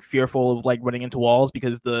like fearful of like running into walls,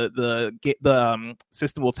 because the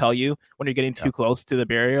system will tell you when you're getting too close to the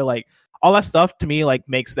barrier. Like all that stuff to me like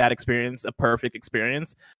makes that experience a perfect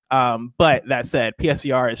experience. But that said,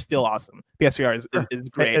 PSVR is still awesome. PSVR is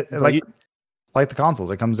great. Like the consoles,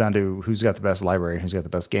 it comes down to who's got the best library and who's got the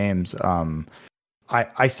best games.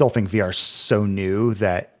 I still think VR is so new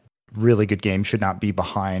that really good games should not be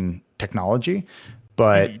behind technology.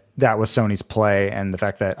 But that was Sony's play, and the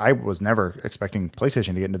fact that I was never expecting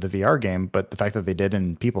PlayStation to get into the VR game, but the fact that they did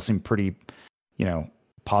and people seem pretty,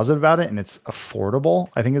 positive about it, and it's affordable,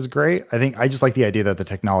 I think is great. I just like the idea that the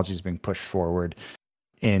technology is being pushed forward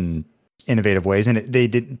in innovative ways,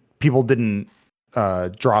 and people didn't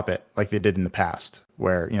drop it like they did in the past,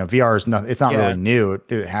 where VR is not. It's not really new.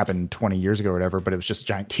 It happened 20 years ago or whatever, but it was just a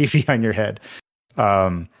giant TV on your head.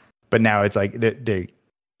 But now it's like the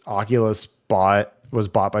Oculus was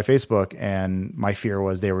bought by Facebook, and my fear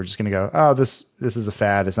was they were just going to go, oh, this is a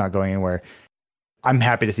fad. It's not going anywhere. I'm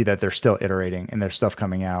happy to see that they're still iterating and there's stuff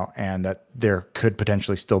coming out, and that there could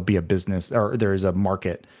potentially still be a business, or there is a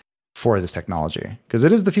market for this technology, because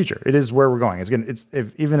it is the future. It is where we're going. Even if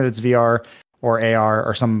it's VR or AR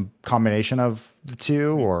or some combination of the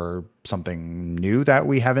two, or something new that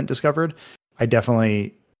we haven't discovered.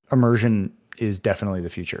 Immersion is definitely the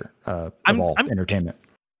future of all entertainment.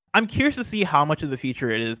 I'm curious to see how much of the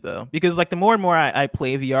future it is, though, because like the more and more I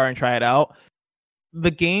play VR and try it out,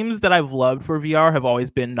 the games that I've loved for VR have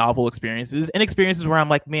always been novel experiences, and experiences where I'm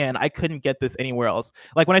like, man, I couldn't get this anywhere else.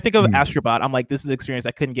 Like when I think of Astrobot, I'm like, this is an experience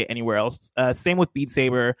I couldn't get anywhere else. Same with Beat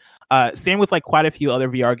Saber. Same with like quite a few other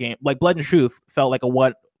VR games. Like Blood and Truth felt like a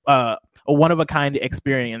one of a kind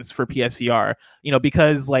experience for PSVR.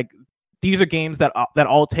 Because like these are games that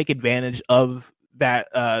all take advantage of that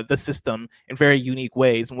the system in very unique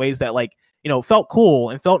ways, in ways that like felt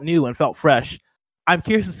cool and felt new and felt fresh. I'm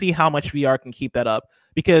curious to see how much VR can keep that up,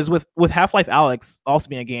 because with Half-Life Alyx also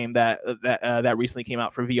being a game that recently came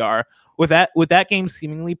out for VR, with that game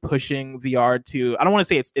seemingly pushing VR to, I don't want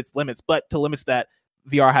to say its limits, but to limits that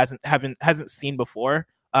VR hasn't seen before.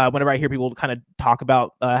 Whenever I hear people kind of talk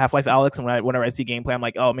about Half-Life Alyx, and whenever I see gameplay, I'm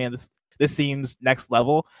like, oh man, this seems next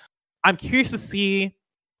level. I'm curious to see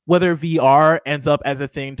whether VR ends up as a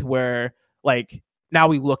thing to where like now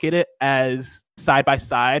we look at it as side by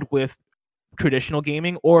side with traditional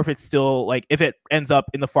gaming, or if it's still like, if it ends up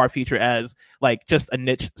in the far future as like just a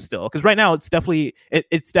niche still, because right now it's definitely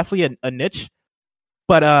a niche,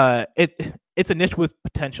 but it's a niche with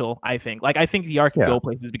potential. I think VR can go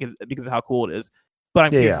places because of how cool it is, but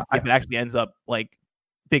I'm curious if it actually ends up like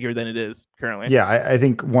bigger than it is currently. I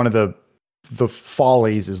think one of the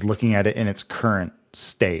follies is looking at it in its current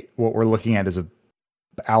state. What we're looking at is a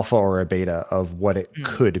alpha or a beta of what it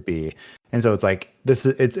could be, and so it's like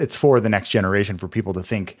it's for the next generation, for people to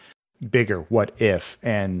think bigger, what if.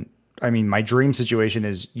 And I mean, my dream situation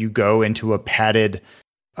is you go into a padded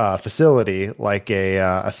facility like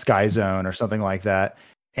a Sky Zone or something like that,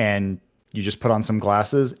 and you just put on some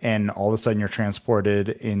glasses, and all of a sudden you're transported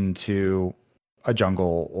into a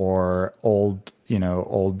jungle or old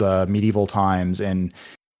medieval times, and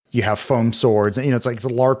you have foam swords, and it's like it's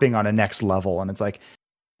LARPing on a next level. And it's like,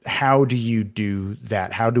 how do you do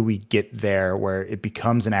that? How do we get there where it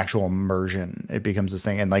becomes an actual immersion? It becomes this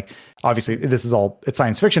thing. And like, obviously this is it's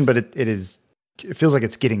science fiction, but it feels like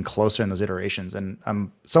it's getting closer in those iterations, and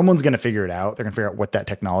someone's going to figure it out. They're going to figure out what that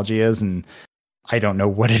technology is. And I don't know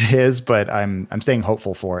what it is, but I'm staying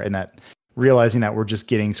hopeful for it, and that realizing that we're just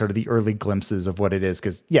getting sort of the early glimpses of what it is.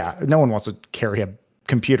 Cause no one wants to carry a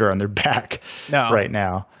computer on their back right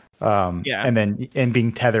now. And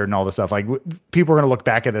being tethered and all this stuff, like people are going to look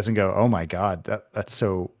back at this and go, oh my God, that's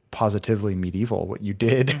so positively medieval what you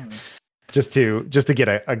did. just to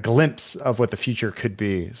get a glimpse of what the future could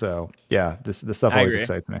be. So this stuff always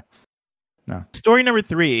excites me. No. Story number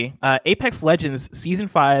 3, Apex Legends Season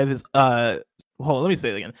 5 is let me say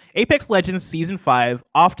it again. Apex Legends Season 5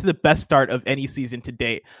 off to the best start of any season to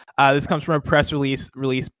date. This comes from a press release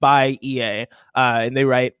released by EA. And they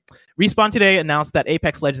write, Respawn today announced that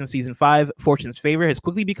Apex Legends Season 5, Fortune's Favor, has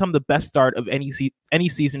quickly become the best start of any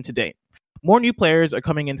season to date. More new players are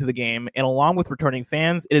coming into the game, and along with returning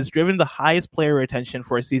fans, it has driven the highest player retention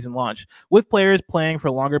for a season launch, with players playing for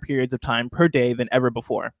longer periods of time per day than ever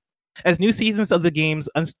before. As new seasons of the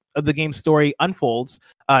game's story unfolds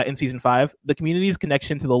in Season 5, the community's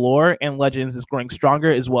connection to the lore and legends is growing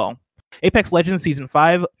stronger as well. Apex Legends Season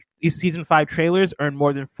 5 trailers earned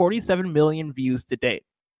more than 47 million views to date,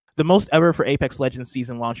 the most ever for Apex Legends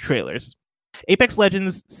season launch trailers. Apex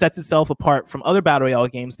Legends sets itself apart from other Battle Royale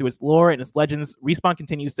games through its lore and its legends. Respawn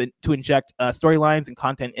continues to inject storylines and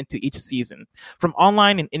content into each season. From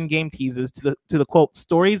online and in-game teases to the quote,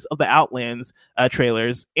 stories of the Outlands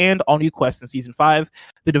trailers and all new quests in Season 5,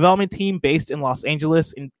 the development team based in Los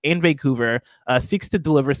Angeles and Vancouver seeks to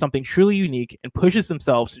deliver something truly unique and pushes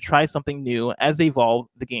themselves to try something new as they evolve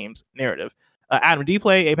the game's narrative. Adam, do you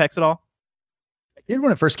play Apex at all? I did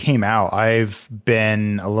when it first came out. I've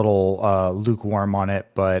been a little lukewarm on it,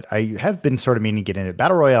 but I have been sort of meaning to get into it.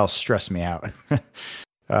 Battle Royale stress me out.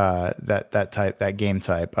 that game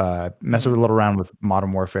type. Mess a little around with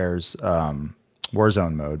Modern Warfare's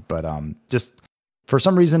Warzone mode, but just for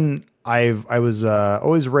some reason I was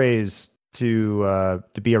always raised to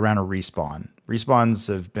be around a Respawn. Respawns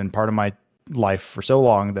have been part of my life for so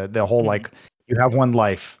long that the whole like you have one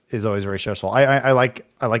life is always very stressful. I like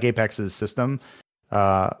Apex's system.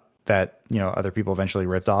 That other people eventually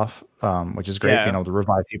ripped off, which is great. Being able to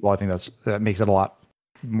revive people, I think that makes it a lot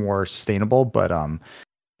more sustainable. But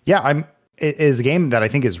it is a game that I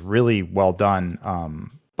think is really well done.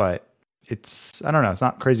 But I don't know, it's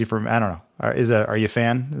not crazy for me. I don't know. Are you a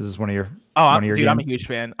fan? Is this one of your? Dude, games? I'm a huge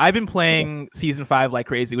fan. I've been playing Season 5 like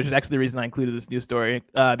crazy, which is actually the reason I included this new story.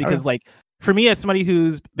 Because like for me, as somebody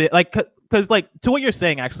who's been, like, because like to what you're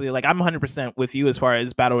saying, actually, like I'm 100% with you as far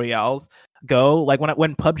as battle royales go. Like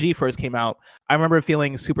when PUBG first came out, I remember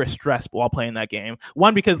feeling super stressed while playing that game.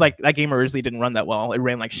 One, because like that game originally didn't run that well. It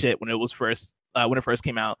ran like shit when it first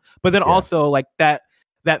came out. But then also like that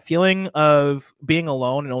feeling of being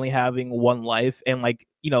alone and only having one life and like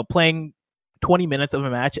playing 20 minutes of a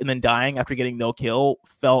match and then dying after getting no kill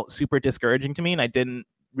felt super discouraging to me, and I didn't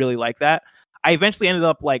really like that. I eventually ended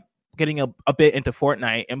up like getting a bit into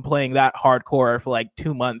Fortnite and playing that hardcore for like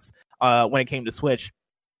 2 months when it came to Switch.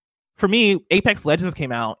 For me, Apex Legends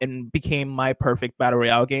came out and became my perfect battle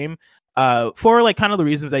royale game for like kind of the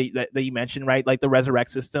reasons that you mentioned, right? Like the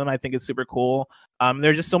resurrect system, I think is super cool.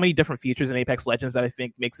 There are just so many different features in Apex Legends that I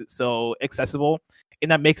think makes it so accessible, and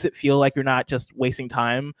that makes it feel like you're not just wasting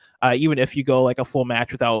time. Even if you go like a full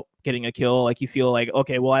match without getting a kill, like you feel like,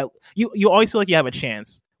 okay, well, you always feel like you have a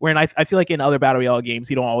chance. Wherein I feel like in other battle royale games,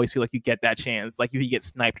 you don't always feel like you get that chance. Like if you get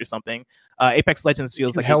sniped or something, Apex Legends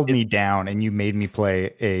feels like held me down, and you made me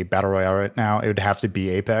play a battle royale right now. It would have to be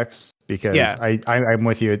Apex because I'm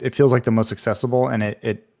with you. It feels like the most accessible, and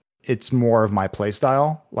it's more of my play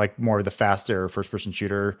style, like more of the faster first person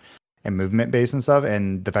shooter and movement based and stuff.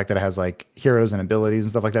 And the fact that it has like heroes and abilities and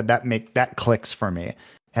stuff like that, that clicks for me. It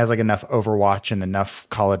has like enough Overwatch and enough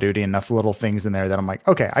Call of Duty, enough little things in there that I'm like,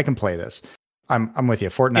 okay, I can play this. I'm with you.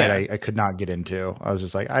 Fortnite, I could not get into. I was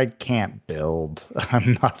just like, I can't build.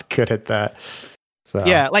 I'm not good at that. So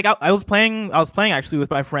yeah, like I was playing actually with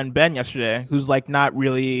my friend Ben yesterday, who's like not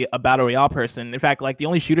really a battle royale person. In fact, like the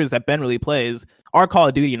only shooters that Ben really plays are Call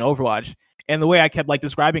of Duty and Overwatch. And the way I kept like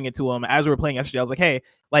describing it to him as we were playing yesterday, I was like, hey,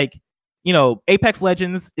 like, Apex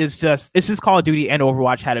Legends it's just Call of Duty and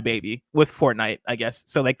Overwatch had a baby with Fortnite, I guess.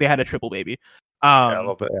 So like they had a triple baby. Yeah, a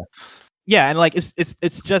little bit, yeah. Yeah, and like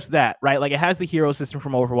it's just that, right? Like it has the hero system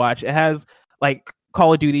from Overwatch. It has like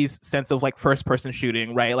Call of Duty's sense of like first person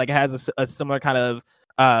shooting, right? Like it has a similar kind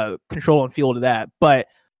of control and feel to that. But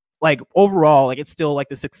like overall, like it's still like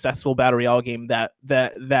the successful battle royale game that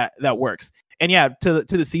works. And yeah, to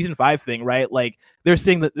the Season 5 thing, right? Like they're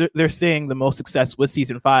seeing the most success with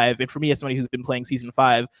Season 5. And for me, as somebody who's been playing Season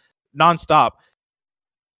 5 nonstop,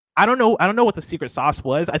 I don't know what the secret sauce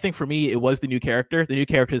was. I think for me, it was the new character. The new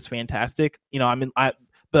character is fantastic. The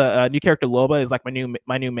new character Loba is like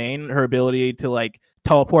my new main. Her ability to like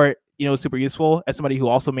teleport, is super useful. As somebody who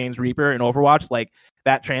also mains Reaper in Overwatch, like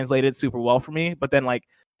that translated super well for me. But then like,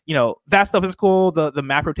 that stuff is cool. The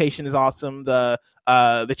map rotation is awesome. The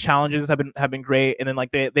challenges have been great. And then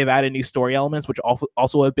like they've added new story elements, which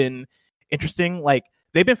also have been interesting. Like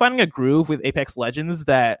they've been finding a groove with Apex Legends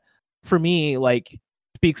that for me, like,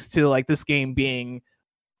 speaks to like this game being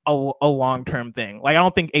a long-term thing. Like I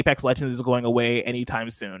don't think Apex Legends is going away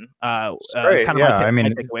anytime soon. It's kind of my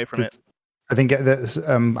takeaway from it. I think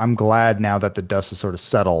I'm glad now that the dust has sort of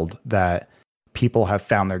settled that people have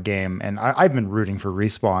found their game, and I've been rooting for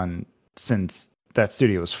Respawn since that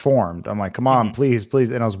studio was formed. I'm like, come on, please.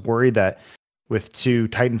 And I was worried that with 2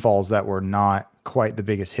 Titanfalls that were not quite the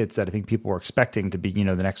biggest hits that I think people were expecting to be, the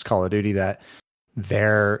next Call of Duty, that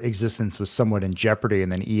their existence was somewhat in jeopardy,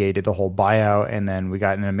 and then EA did the whole buyout, and then we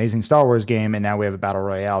got an amazing Star Wars game, and now we have a battle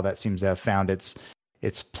royale that seems to have found its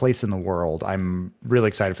place in the world. I'm really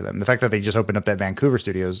excited for them. The fact that they just opened up that Vancouver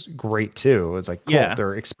studio is great too. It's like, cool,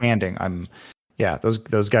 they're expanding.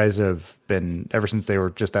 Those guys have been, ever since they were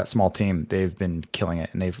just that small team, they've been killing it,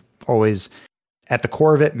 and they've always, at the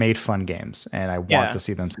core of it, made fun games, and I want to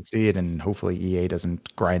see them succeed, and hopefully EA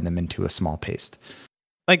doesn't grind them into a small paste.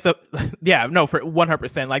 Like for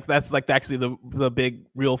 100%. Like that's like actually the big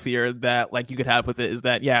real fear that like you could have with it is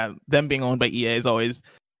that them being owned by EA is always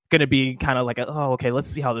going to be kind of like okay, let's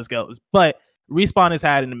see how this goes. But Respawn has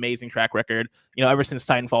had an amazing track record, ever since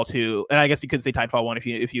Titanfall 2, and I guess you could say Titanfall 1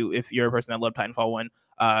 if you're a person that loved Titanfall 1.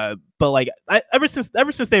 But like ever since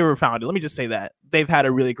they were founded, let me just say that they've had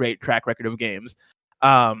a really great track record of games.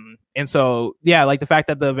 And so like the fact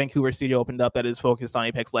that the Vancouver studio opened up that is focused on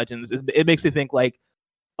Apex Legends it makes me think like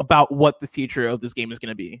about what the future of this game is going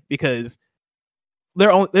to be, because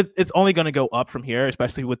it's only going to go up from here,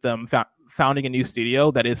 especially with them founding a new studio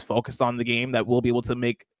that is focused on the game, that will be able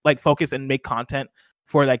to focus and make content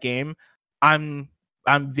for that game. I'm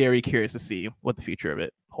very curious to see what the future of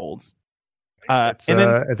it holds. And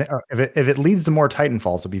then if it leads to more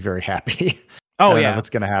Titanfalls, I'll be very happy. I don't know what's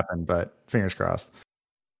going to happen, but fingers crossed.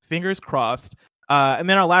 Fingers crossed. And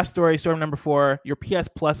then our last story number 4, your PS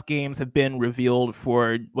Plus games have been revealed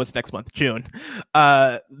for what's next month, June.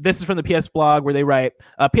 This is from the PS blog, where they write,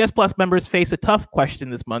 PS Plus members face a tough question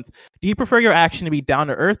this month. Do you prefer your action to be down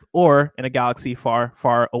to earth or in a galaxy far,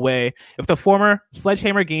 far away? If the former,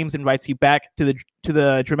 Sledgehammer Games invites you back to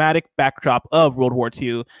the dramatic backdrop of World War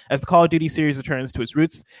II as the Call of Duty series returns to its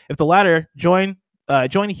roots. If the latter, join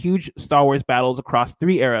huge Star Wars battles across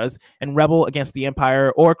 3 eras and rebel against the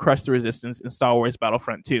Empire or crush the Resistance in Star Wars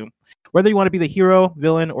Battlefront 2. Whether you want to be the hero,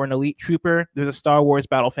 villain, or an elite trooper, there's a Star Wars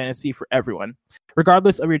battle fantasy for everyone.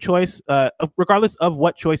 Regardless of your choice, regardless of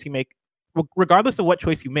what choice you make,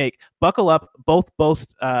 buckle up. Both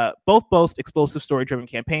boast explosive story-driven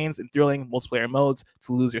campaigns and thrilling multiplayer modes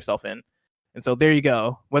to lose yourself in. And so there you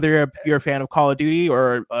go. Whether you're a fan of Call of Duty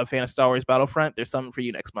or a fan of Star Wars Battlefront, there's something for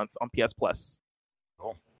you next month on PS Plus.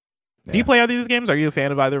 Cool. Yeah. Do you play either of these games? Are you a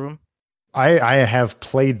fan of either of them? I have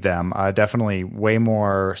played them. Definitely way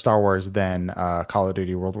more Star Wars than Call of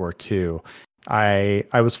Duty World War II. I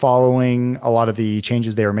was following a lot of the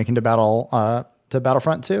changes they were making to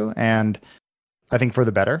Battlefront 2, and I think for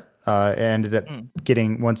the better. It ended up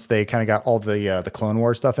getting, once they kind of got all the Clone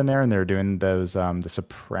Wars stuff in there, and they were doing those the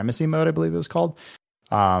Supremacy mode, I believe it was called.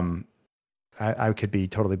 I could be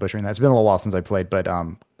totally butchering that. It's been a little while since I played, but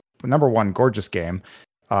number 1, gorgeous game.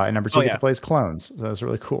 And number 2, you get to play as clones. So that's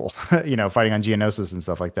really cool. Fighting on Geonosis and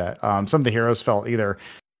stuff like that. Some of the heroes felt either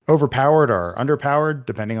overpowered or underpowered,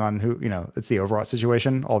 depending on who, it's the Overwatch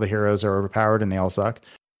situation. All the heroes are overpowered and they all suck.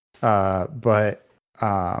 But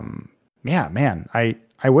man,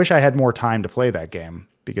 I wish I had more time to play that game,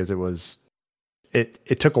 because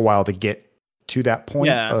it took a while to get to that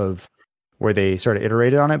point of where they sort of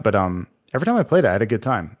iterated on it. But every time I played it, I had a good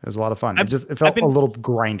time. It was a lot of fun. It felt a little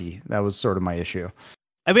grindy. That was sort of my issue.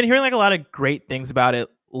 I've been hearing like a lot of great things about it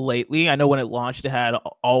lately. I know when it launched, it had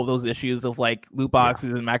all of those issues of like loot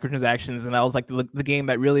boxes and microtransactions, and that was like the game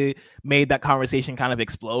that really made that conversation kind of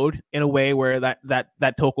explode in a way where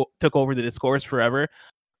that took over the discourse forever.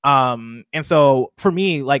 And so for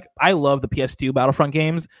me, like, I love the PS2 Battlefront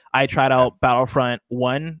games. I tried out Battlefront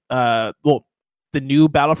 1, the new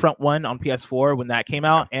Battlefront 1 on PS4 when that came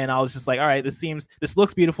out, and I was just like, all right, this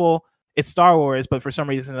looks beautiful. It's Star Wars, but for some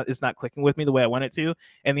reason it's not clicking with me the way I want it to.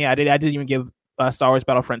 And I didn't even give Star Wars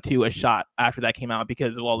Battlefront 2 a shot after that came out,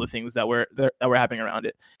 because of all the things that were happening around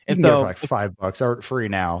it. And so like $5 are free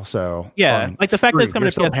now. So like the fact that it's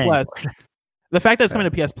coming to PS Plus. The fact that it's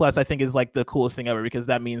coming to PS Plus, I think, is like the coolest thing ever, because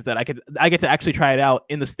that means that I get to actually try it out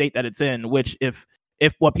in the state that it's in, which if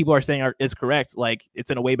what people are saying is correct, like,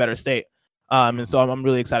 it's in a way better state. And so I'm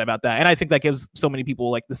really excited about that. And I think that gives so many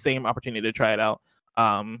people like the same opportunity to try it out.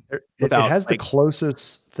 It has the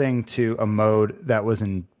closest thing to a mode that was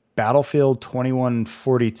in Battlefield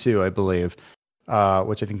 2142, I believe,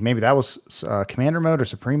 which I think maybe that was Commander mode or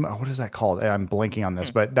Supreme. What is that called? I'm blanking on this,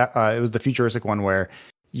 but that it was the futuristic one where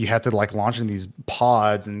you had to like launch in these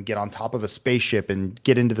pods and get on top of a spaceship and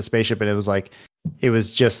get into the spaceship, and it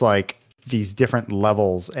was just like these different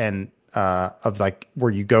levels and of like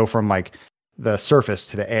where you go from like the surface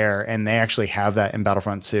to the air, and they actually have that in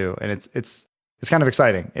Battlefront 2, and it's kind of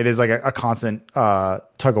exciting. It is like a constant tug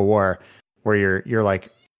of war where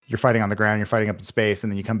you're fighting on the ground, you're fighting up in space,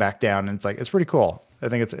 and then you come back down, and it's pretty cool. I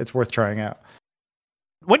think it's worth trying out.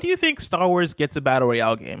 When do you think Star Wars gets a Battle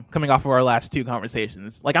Royale game, coming off of our last 2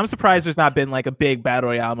 conversations? Like, I'm surprised there's not been like a big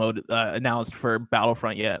Battle Royale mode announced for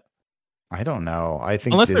Battlefront yet. I don't know. I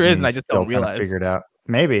think unless there isn't, I just don't realize. Figured out.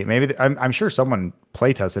 Maybe I'm sure someone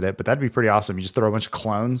play tested it, but that'd be pretty awesome. You just throw a bunch of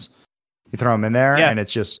clones, you throw them in there, and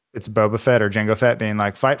it's Boba Fett or Jango Fett being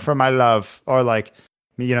like, "Fight for my love," or like,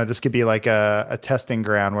 this could be like a testing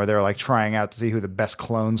ground where they're like trying out to see who the best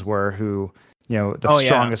clones were, who the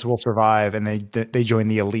strongest will survive, and they join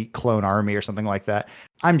the elite clone army or something like that.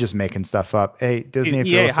 I'm just making stuff up. Hey, Disney, if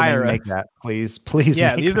you're listening, make that, please.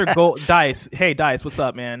 Yeah, these are gold dice. Hey, Dice, what's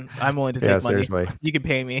up, man? I'm willing to take money. Seriously. You can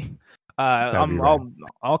pay me.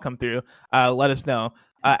 I'll come through. Let us know.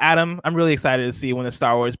 Adam, I'm really excited to see when the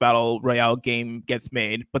Star Wars Battle Royale game gets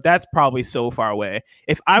made, but that's probably so far away.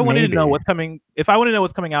 If I wanted to know what's coming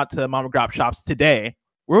out to Mom and Grop shops today,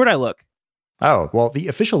 where would I look? Oh, well, the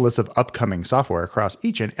official list of upcoming software across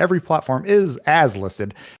each and every platform is as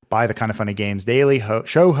listed by the Kind of Funny Games daily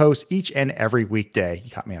show hosts each and every weekday.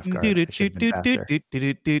 You caught me off guard.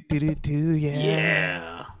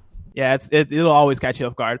 Yeah, it'll always catch you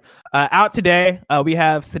off guard. Out today, we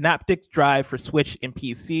have Synaptic Drive for Switch and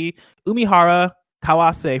PC, Umihara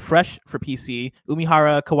Kawase Fresh for PC,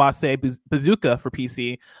 Umihara Kawase Bazooka for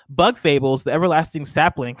PC, Bug Fables, The Everlasting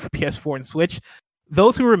Sapling for PS4 and Switch,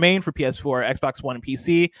 Those Who Remain for PS4, Xbox One, and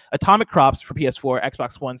PC, Atomic Crops for PS4,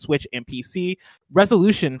 Xbox One, Switch, and PC,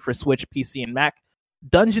 Resolution for Switch, PC, and Mac,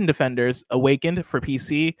 Dungeon Defenders Awakened for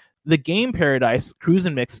PC, The Game Paradise Cruise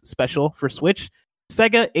and Mix Special for Switch,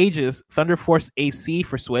 Sega Ages Thunder Force AC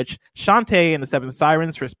for Switch, Shantae and the Seven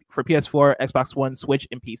Sirens for PS4, Xbox One, Switch,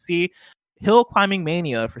 and PC, Hill Climbing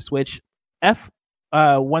Mania for Switch,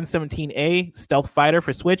 F-117A Stealth Fighter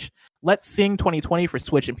for Switch, Let's Sing 2020 for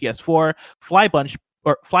Switch and PS4, Fly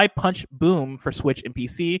Punch Boom for Switch and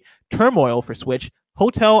PC, Turmoil for Switch,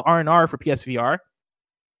 Hotel R&R for PSVR.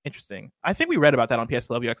 Interesting. I think we read about that on PS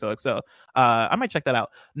Love You XOXO. I might check that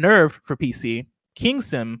out. Nerve for PC, King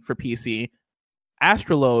Sim for PC,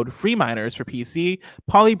 Astroload Free Miners for PC,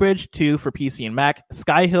 Polybridge 2 for PC and Mac,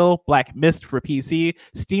 Skyhill Black Mist for PC,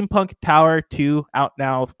 Steampunk Tower 2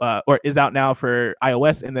 is out now for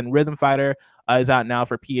iOS, and then Rhythm Fighter is out now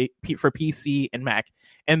for PC and Mac.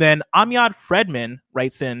 And then Amyad Fredman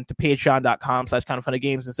writes in to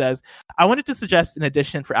patreon.com/kindoffunnygames and says, I wanted to suggest an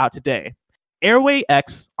addition for out today. Airway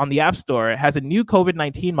X on the App Store has a new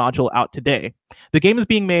COVID-19 module out today. The game is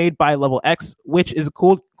being made by Level X, which is a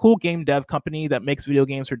cool game dev company that makes video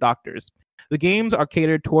games for doctors. The games are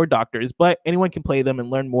catered toward doctors, but anyone can play them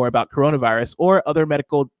and learn more about coronavirus or other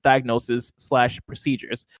medical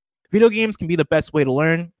diagnosis/procedures. Video games can be the best way to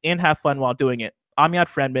learn and have fun while doing it. Amyad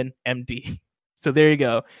Friendman, MD. So there you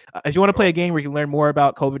go. If you want to play a game where you can learn more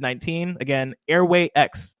about COVID-19, again, Airway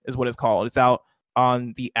X is what it's called. It's out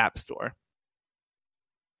on the App Store.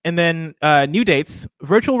 And then new dates,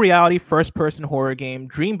 virtual reality first-person horror game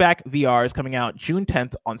Dreamback VR is coming out June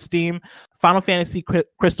 10th on Steam. Final Fantasy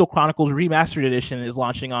Crystal Chronicles Remastered Edition is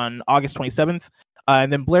launching on August 27th.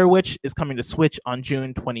 And then Blair Witch is coming to Switch on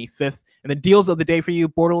June 25th. And the deals of the day for you,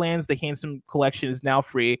 Borderlands The Handsome Collection is now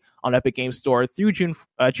free on Epic Games Store through June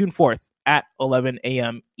 4th at 11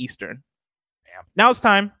 a.m. Eastern. Damn. Now it's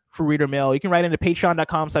time for reader mail. You can write into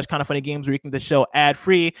patreon.com/kindoffunnygames where you can get the show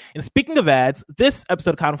ad-free. And speaking of ads, this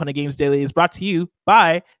episode of Kind of Funny Games Daily is brought to you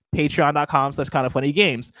by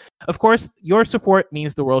patreon.com/kindoffunnygames. Of course, your support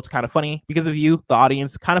means the world to Kind of Funny. Because of you, the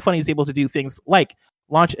audience, Kind of Funny is able to do things like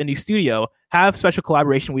launch a new studio, have special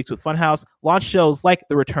collaboration weeks with Funhouse, launch shows like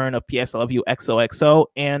the return of PS Love You XOXO,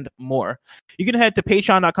 and more. You can head to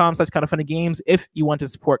patreon.com/kindoffunnygames if you want to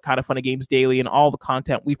support Kind of Funny Games Daily and all the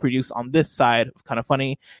content we produce on this side of Kind of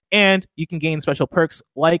Funny. And you can gain special perks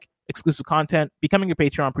like exclusive content, becoming a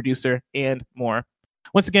Patreon producer, and more.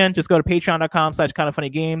 Once again, just go to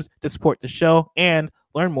patreon.com/kindoffunnygames to support the show and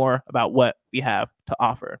learn more about what we have to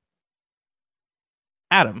offer.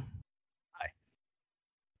 Adam.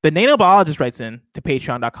 The nanobiologist writes in to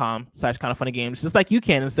patreon.com/kindoffunnygames, just like you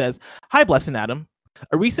can, and says, Hi, Bless and Adam.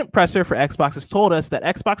 A recent presser for Xbox has told us that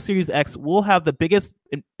Xbox Series X will have the biggest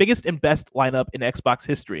and best lineup in Xbox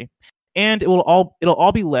history, and it'll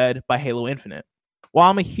all be led by Halo Infinite. While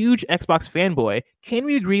I'm a huge Xbox fanboy, can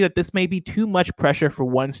we agree that this may be too much pressure for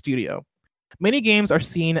one studio? Many games are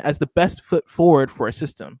seen as the best foot forward for a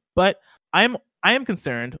system, but I am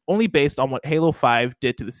concerned only based on what Halo 5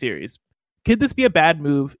 did to the series. Could this be a bad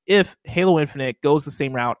move if Halo Infinite goes the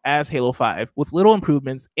same route as Halo 5 with little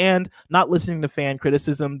improvements and not listening to fan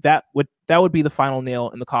criticism? That would be the final nail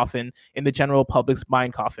in the coffin, in the general public's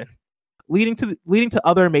mind coffin, leading to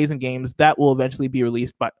other amazing games that will eventually be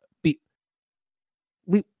released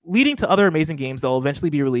leading to other amazing games that will eventually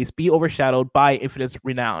be released be overshadowed by Infinite's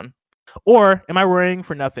renown? Or am I worrying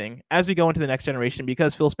for nothing as we go into the next generation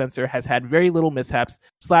because Phil Spencer has had very little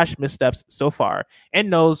mishaps/missteps so far and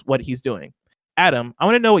knows what he's doing? Adam, I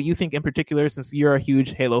want to know what you think in particular since you're a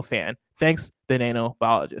huge Halo fan. Thanks, the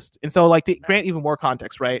nanobiologist. And so, like, to grant even more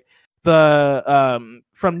context, right? The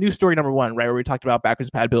from news story number 1, right, where we talked about backwards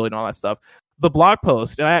compatibility and all that stuff. The blog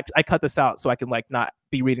post, and I cut this out so I can like not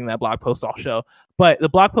be reading that blog post all show, but the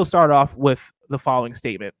blog post started off with the following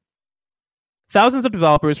statement. Thousands of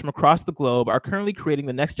developers from across the globe are currently creating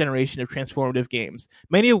the next generation of transformative games,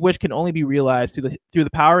 many of which can only be realized through the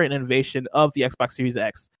power and innovation of the Xbox Series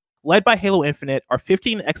X. Led by Halo Infinite, our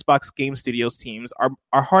 15 Xbox Game Studios teams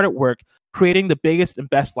are hard at work creating the biggest and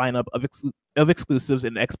best lineup of exclusives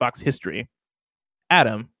in Xbox history.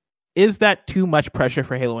 Adam, is that too much pressure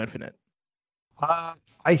for Halo Infinite?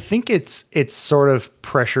 I think it's sort of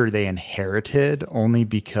pressure they inherited only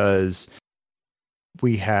because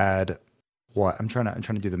we had what I'm trying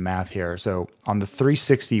to do the math here. So on the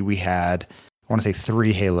 360 we had, I want to say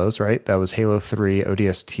 3 Halos, right? That was Halo 3,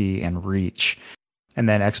 ODST, and Reach. And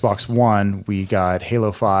then Xbox One, we got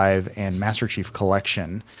Halo 5 and Master Chief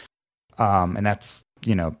Collection. And that's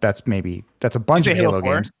a bunch of Halo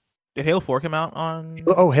games. Did Halo 4 come out on?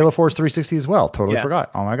 Oh, Halo 4 is 360 as well. Totally forgot.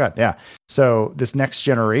 Oh my god, yeah. So this next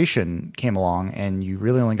generation came along, and you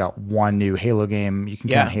really only got one new Halo game. You can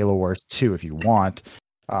count Halo Wars 2 if you want,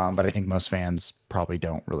 but I think most fans probably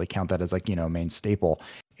don't really count that as like a main staple.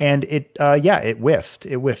 And it whiffed.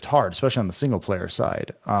 It whiffed hard, especially on the single player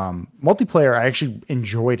side. Multiplayer, I actually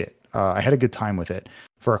enjoyed it. I had a good time with it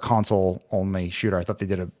for a console only shooter. I thought they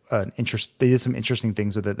did they did some interesting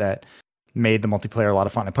things with it that made the multiplayer a lot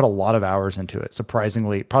of fun. I put a lot of hours into it.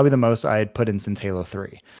 Surprisingly, probably the most I had put in since Halo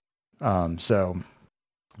 3. So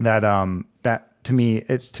that to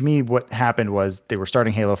me, what happened was they were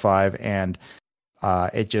starting Halo 5, and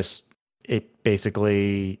it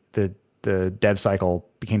basically the dev cycle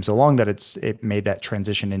became so long that it made that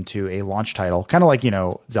transition into a launch title, kind of like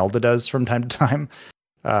Zelda does from time to time,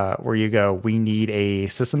 where you go, we need a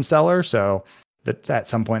system seller. So that at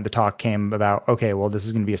some point the talk came about, okay, well, this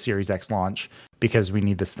is going to be a Series X launch because we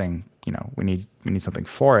need this thing, we need something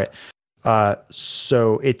for it.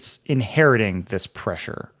 So it's inheriting this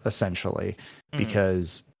pressure essentially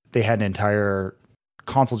because they had an entire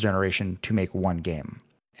console generation to make one game,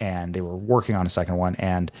 and they were working on a second one.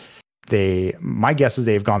 And my guess is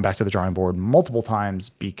they've gone back to the drawing board multiple times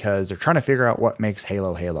because they're trying to figure out what makes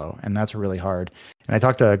Halo, and that's really hard. And I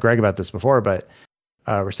talked to Greg about this before, but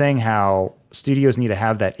we're saying how studios need to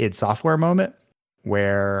have that id Software moment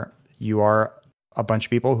where you are a bunch of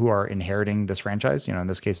people who are inheriting this franchise. In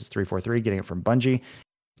this case, it's 343, getting it from Bungie,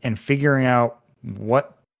 and figuring out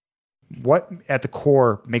what at the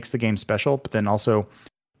core makes the game special, but then also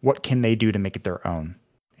what can they do to make it their own.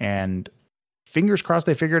 And fingers crossed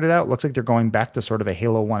they figured it out. Looks like they're going back to sort of a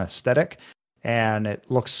Halo 1 aesthetic, and it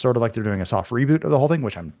looks sort of like they're doing a soft reboot of the whole thing,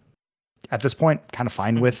 which I'm at this point kind of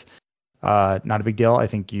fine with. Not a big deal. I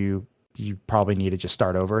think you probably need to just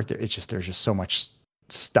start over. There's just so much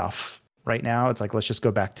stuff right now. It's like, let's just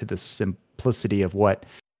go back to the simplicity of what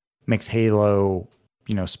makes Halo,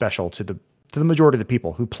 special to the majority of the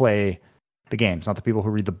people who play the games, not the people who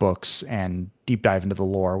read the books and deep dive into the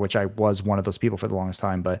lore, which I was one of those people for the longest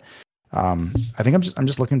time. But I think I'm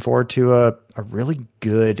just looking forward to a really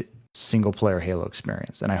good single player Halo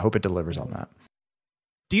experience, and I hope it delivers on that.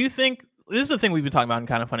 Do you think this is the thing we've been talking about in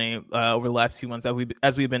Kind of Funny over the last few months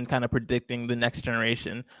as we've been kind of predicting the next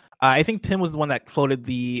generation? I think Tim was the one that floated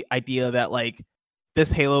the idea that like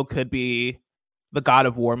this Halo could be the God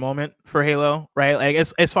of War moment for Halo, right? Like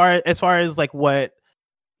as far as like what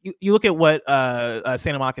you look at what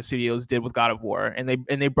Santa Monica Studios did with God of War, and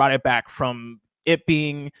they brought it back from it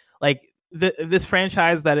being like this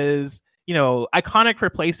franchise that is iconic for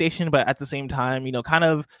PlayStation, but at the same time kind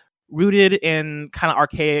of rooted in kind of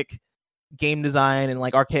archaic game design and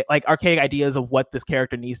like archaic ideas of what this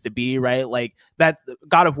character needs to be, right? Like that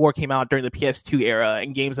God of War came out during the PS2 era,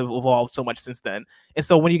 and games have evolved so much since then. And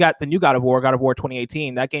so when you got the new God of War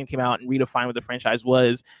 2018, that game came out and redefined what the franchise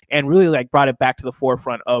was, and really like brought it back to the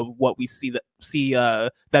forefront of what we see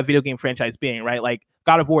that video game franchise being, right? Like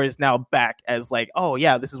God of War is now back as like, oh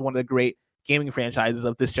yeah, this is one of the great gaming franchises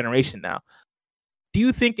of this generation now. Do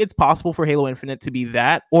you think it's possible for Halo Infinite to be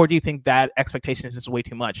that, or do you think that expectation is just way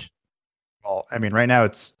too much? Well, I mean, right now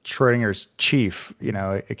it's Schrodinger's Chief.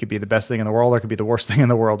 It could be the best thing in the world, or it could be the worst thing in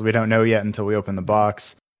the world. We don't know yet until we open the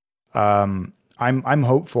box. I'm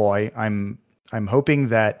hopeful. I'm hoping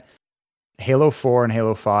that Halo 4 and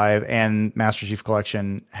Halo 5 and Master Chief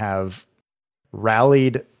Collection have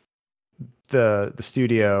rallied the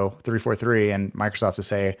studio 343 and Microsoft to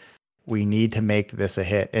say we need to make this a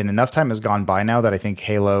hit, and enough time has gone by now that I think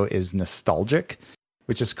Halo is nostalgic,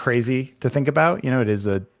 which is crazy to think about. It is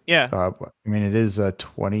it is a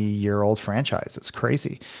 20-year-old franchise. It's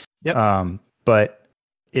crazy. Yep. But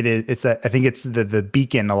I think it's the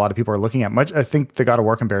beacon a lot of people are looking at. I think the God of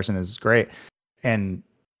War comparison is great, and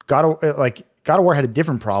God of War had a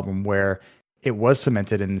different problem where it was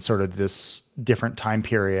cemented in sort of this different time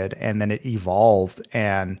period, and then it evolved,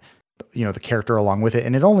 and the character along with it,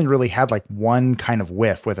 and it only really had like one kind of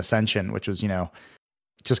whiff with Ascension, which was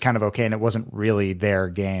just kind of okay, and it wasn't really their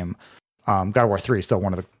game. God of War 3 is still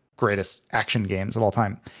one of the greatest action games of all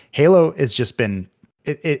time. Halo has just been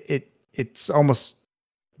it's almost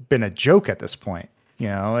been a joke at this point.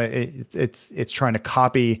 It's trying to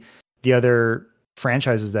copy the other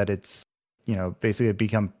franchises that it's basically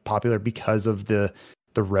become popular because of the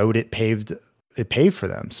road it paved for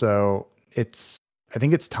them. So I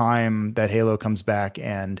think it's time that Halo comes back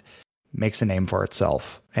and makes a name for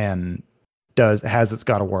itself and has its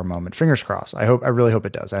God of War moment. Fingers crossed. I really hope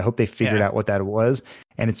it does. I hope they figured out what that was,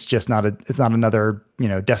 and it's just not another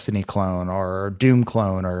Destiny clone or Doom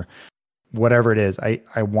clone or whatever it is.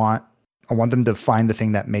 I want them to find the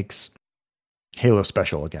thing that makes Halo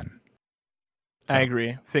special again. So, I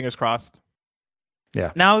agree. Fingers crossed.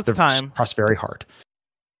 Yeah. Now it's time. Cross very hard.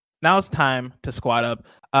 Now it's time to squad up.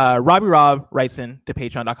 Robbie Rob writes in to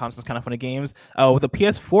patreon.com/kindoffunnygames with a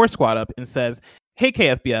PS4 squad up and says, "Hey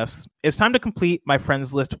KFBFs, it's time to complete my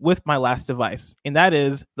friends list with my last device, and that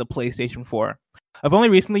is the PlayStation 4. I've only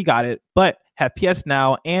recently got it, but have PS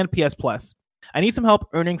Now and PS Plus. I need some help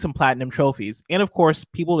earning some platinum trophies, and of course,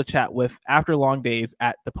 people to chat with after long days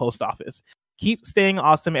at the post office. Keep staying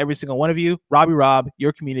awesome, every single one of you. Robbie Rob,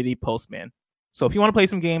 your community postman." So if you want to play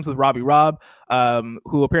some games with Robbie Rob,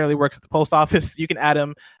 who apparently works at the post office, you can add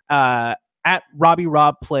him at Robbie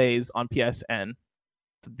Rob Plays on PSN.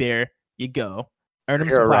 So there you go. Earn him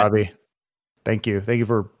some platinum. Robbie. Thank you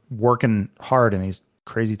for working hard in these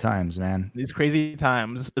crazy times, man. These crazy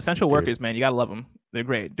times. Essential workers, man. You gotta love them. They're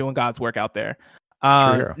great. Doing God's work out there.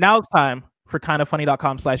 Now it's time for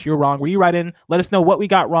kindoffunny.com/you're wrong, where you write in, let us know what we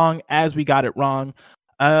got wrong as we got it wrong.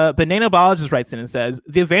 The nanobiologist writes in and says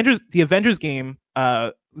the Avengers game,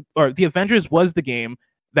 or the Avengers was the game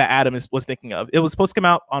that Adam was thinking of. It was supposed to come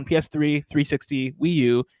out on PS3, 360, Wii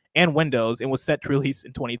U, and Windows, and was set to release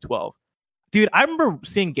in 2012. Dude, I remember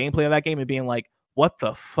seeing gameplay of that game and being like, "What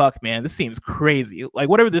the fuck, man? This seems crazy. Like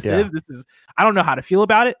whatever this is, I don't know how to feel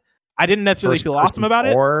about it. I didn't necessarily feel awesome about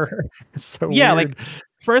it." It's so weird. Like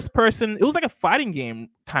first person. It was like a fighting game,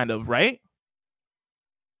 kind of, right?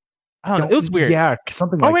 I don't know. It was weird. Yeah,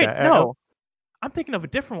 something like that. No, I'm thinking of a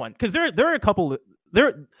different one because there are a couple.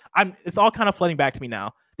 It's all kind of flooding back to me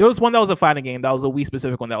now. There was one that was a fighting game that was a Wii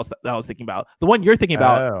specific one that I was thinking about. The one you're thinking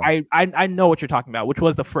about, I know what you're talking about, which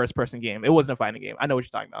was the first person game. It wasn't a fighting game. I know what you're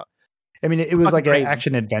talking about. I mean, it was like an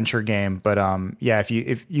action adventure game, but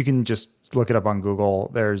if you can just look it up on Google,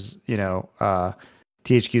 there's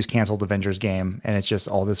THQ's canceled Avengers game, and it's just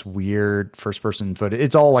all this weird first person footage.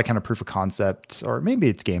 It's all like kind of proof of concept, or maybe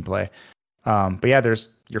it's gameplay. But yeah,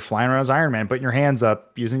 you're flying around as Iron Man, putting your hands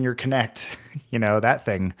up, using your Kinect, that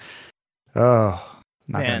thing. Oh,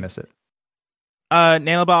 not gonna miss it.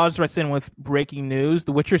 Nanobiologist writes in with breaking news: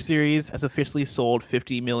 The Witcher series has officially sold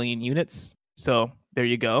 50 million units. So there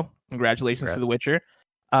you go. Congratulations to The Witcher.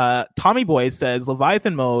 Tommy Boy says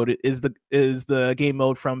Leviathan mode is the game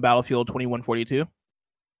mode from Battlefield 2142.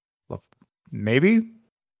 Maybe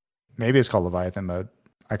it's called Leviathan mode.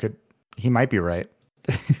 He might be right.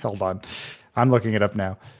 Hold on. I'm looking it up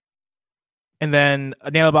now. And then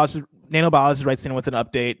Nanobiologist writes in with an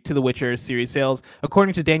update to The Witcher series sales.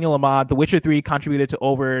 According to Daniel Ahmad, The Witcher 3 contributed to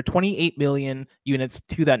over 28 million units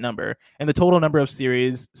to that number. And the total number of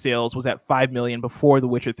series sales was at 5 million before The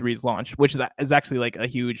Witcher 3's launch, which is actually like a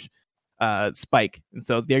huge spike. And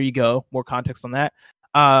so there you go. More context on that.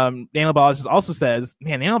 Nanobiologist also says,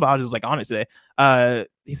 man, Nanobiologist is like on it today.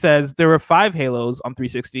 He says there were 5 Halos on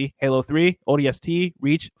 360: Halo 3, ODST,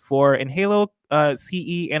 Reach, 4, and Halo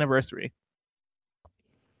CE Anniversary.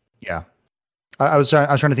 Yeah, I was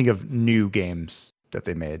trying to think of new games that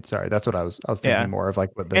they made. Sorry, that's what I was thinking more of,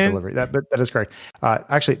 like what the delivery. That is correct.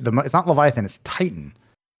 Actually, it's not Leviathan, it's Titan.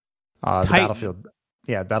 The Battlefield.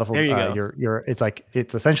 Yeah, Battlefield. There you go.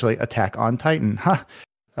 It's essentially Attack on Titan,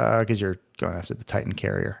 because you're going after the Titan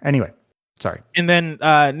carrier. Anyway, sorry. And then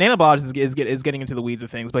Nanobiologist is getting into the weeds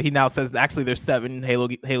of things, but he now says actually there's 7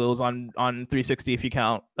 Halos on 360 if you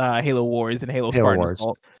count Halo Wars and Halo Spartan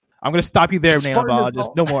Assault. I'm gonna stop you there,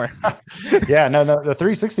 Nanobiologist. No more. Yeah, no. The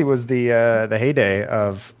 360 was the heyday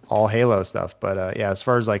of all Halo stuff. But as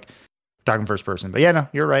far as like talking first person. But yeah, no,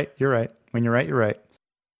 you're right. You're right. When you're right, you're right.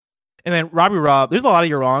 And then Robbie Rob, there's a lot of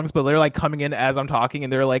your wrongs, but they're like coming in as I'm talking,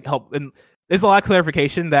 and they're like help. And there's a lot of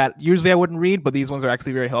clarification that usually I wouldn't read, but these ones are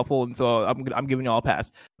actually very helpful, and so I'm giving you all a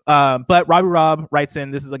pass. But Robbie Rob writes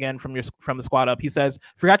in, this is again from the Squad Up. He says,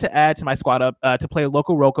 forgot to add to my Squad Up to play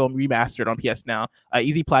Loco Roco remastered on PS Now.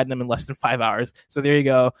 Easy platinum in less than 5 hours. So there you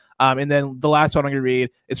go. And then the last one I'm going to read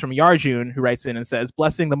is from Yarjun, who writes in and says,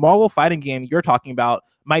 blessing, the Marvel fighting game you're talking about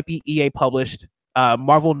might be EA published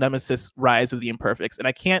Marvel Nemesis Rise of the Imperfects. And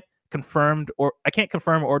I can't confirm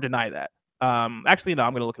or deny that. Actually, no,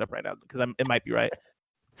 I'm going to look it up right now because it might be right.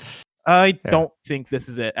 I don't think this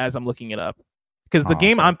is it as I'm looking it up. Because the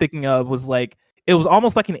game I'm thinking of was like, it was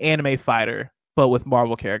almost like an anime fighter, but with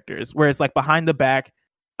Marvel characters, where it's like behind the back,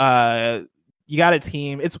 you got a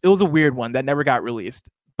team. It was a weird one that never got released,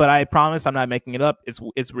 but I promise I'm not making it up.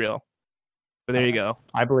 It's real. But there you go.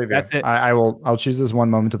 I believe you. That's it. I'll choose this one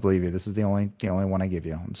moment to believe you. This is the only one I give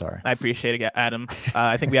you. I'm sorry. I appreciate it, Adam.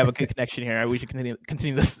 I think we have a good connection here. We should continue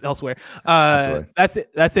this elsewhere. That's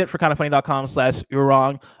it. That's it for kindafunny.com/you're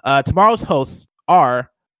wrong. Tomorrow's hosts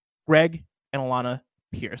are Greg and Alana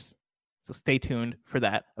Pierce. So stay tuned for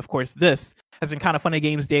that. Of course, this has been Kinda Funny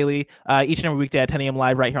Games Daily, each and every weekday at 10 a.m.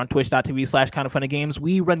 live right here on twitch.tv/KindaFunnyGames.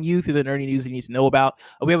 We run you through the nerdy news you need to know about.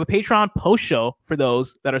 We have a Patreon post show for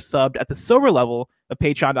those that are subbed at the silver level of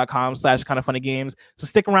patreon.com/KindaFunnyGames. So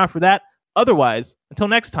stick around for that. Otherwise, until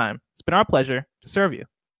next time, it's been our pleasure to serve you.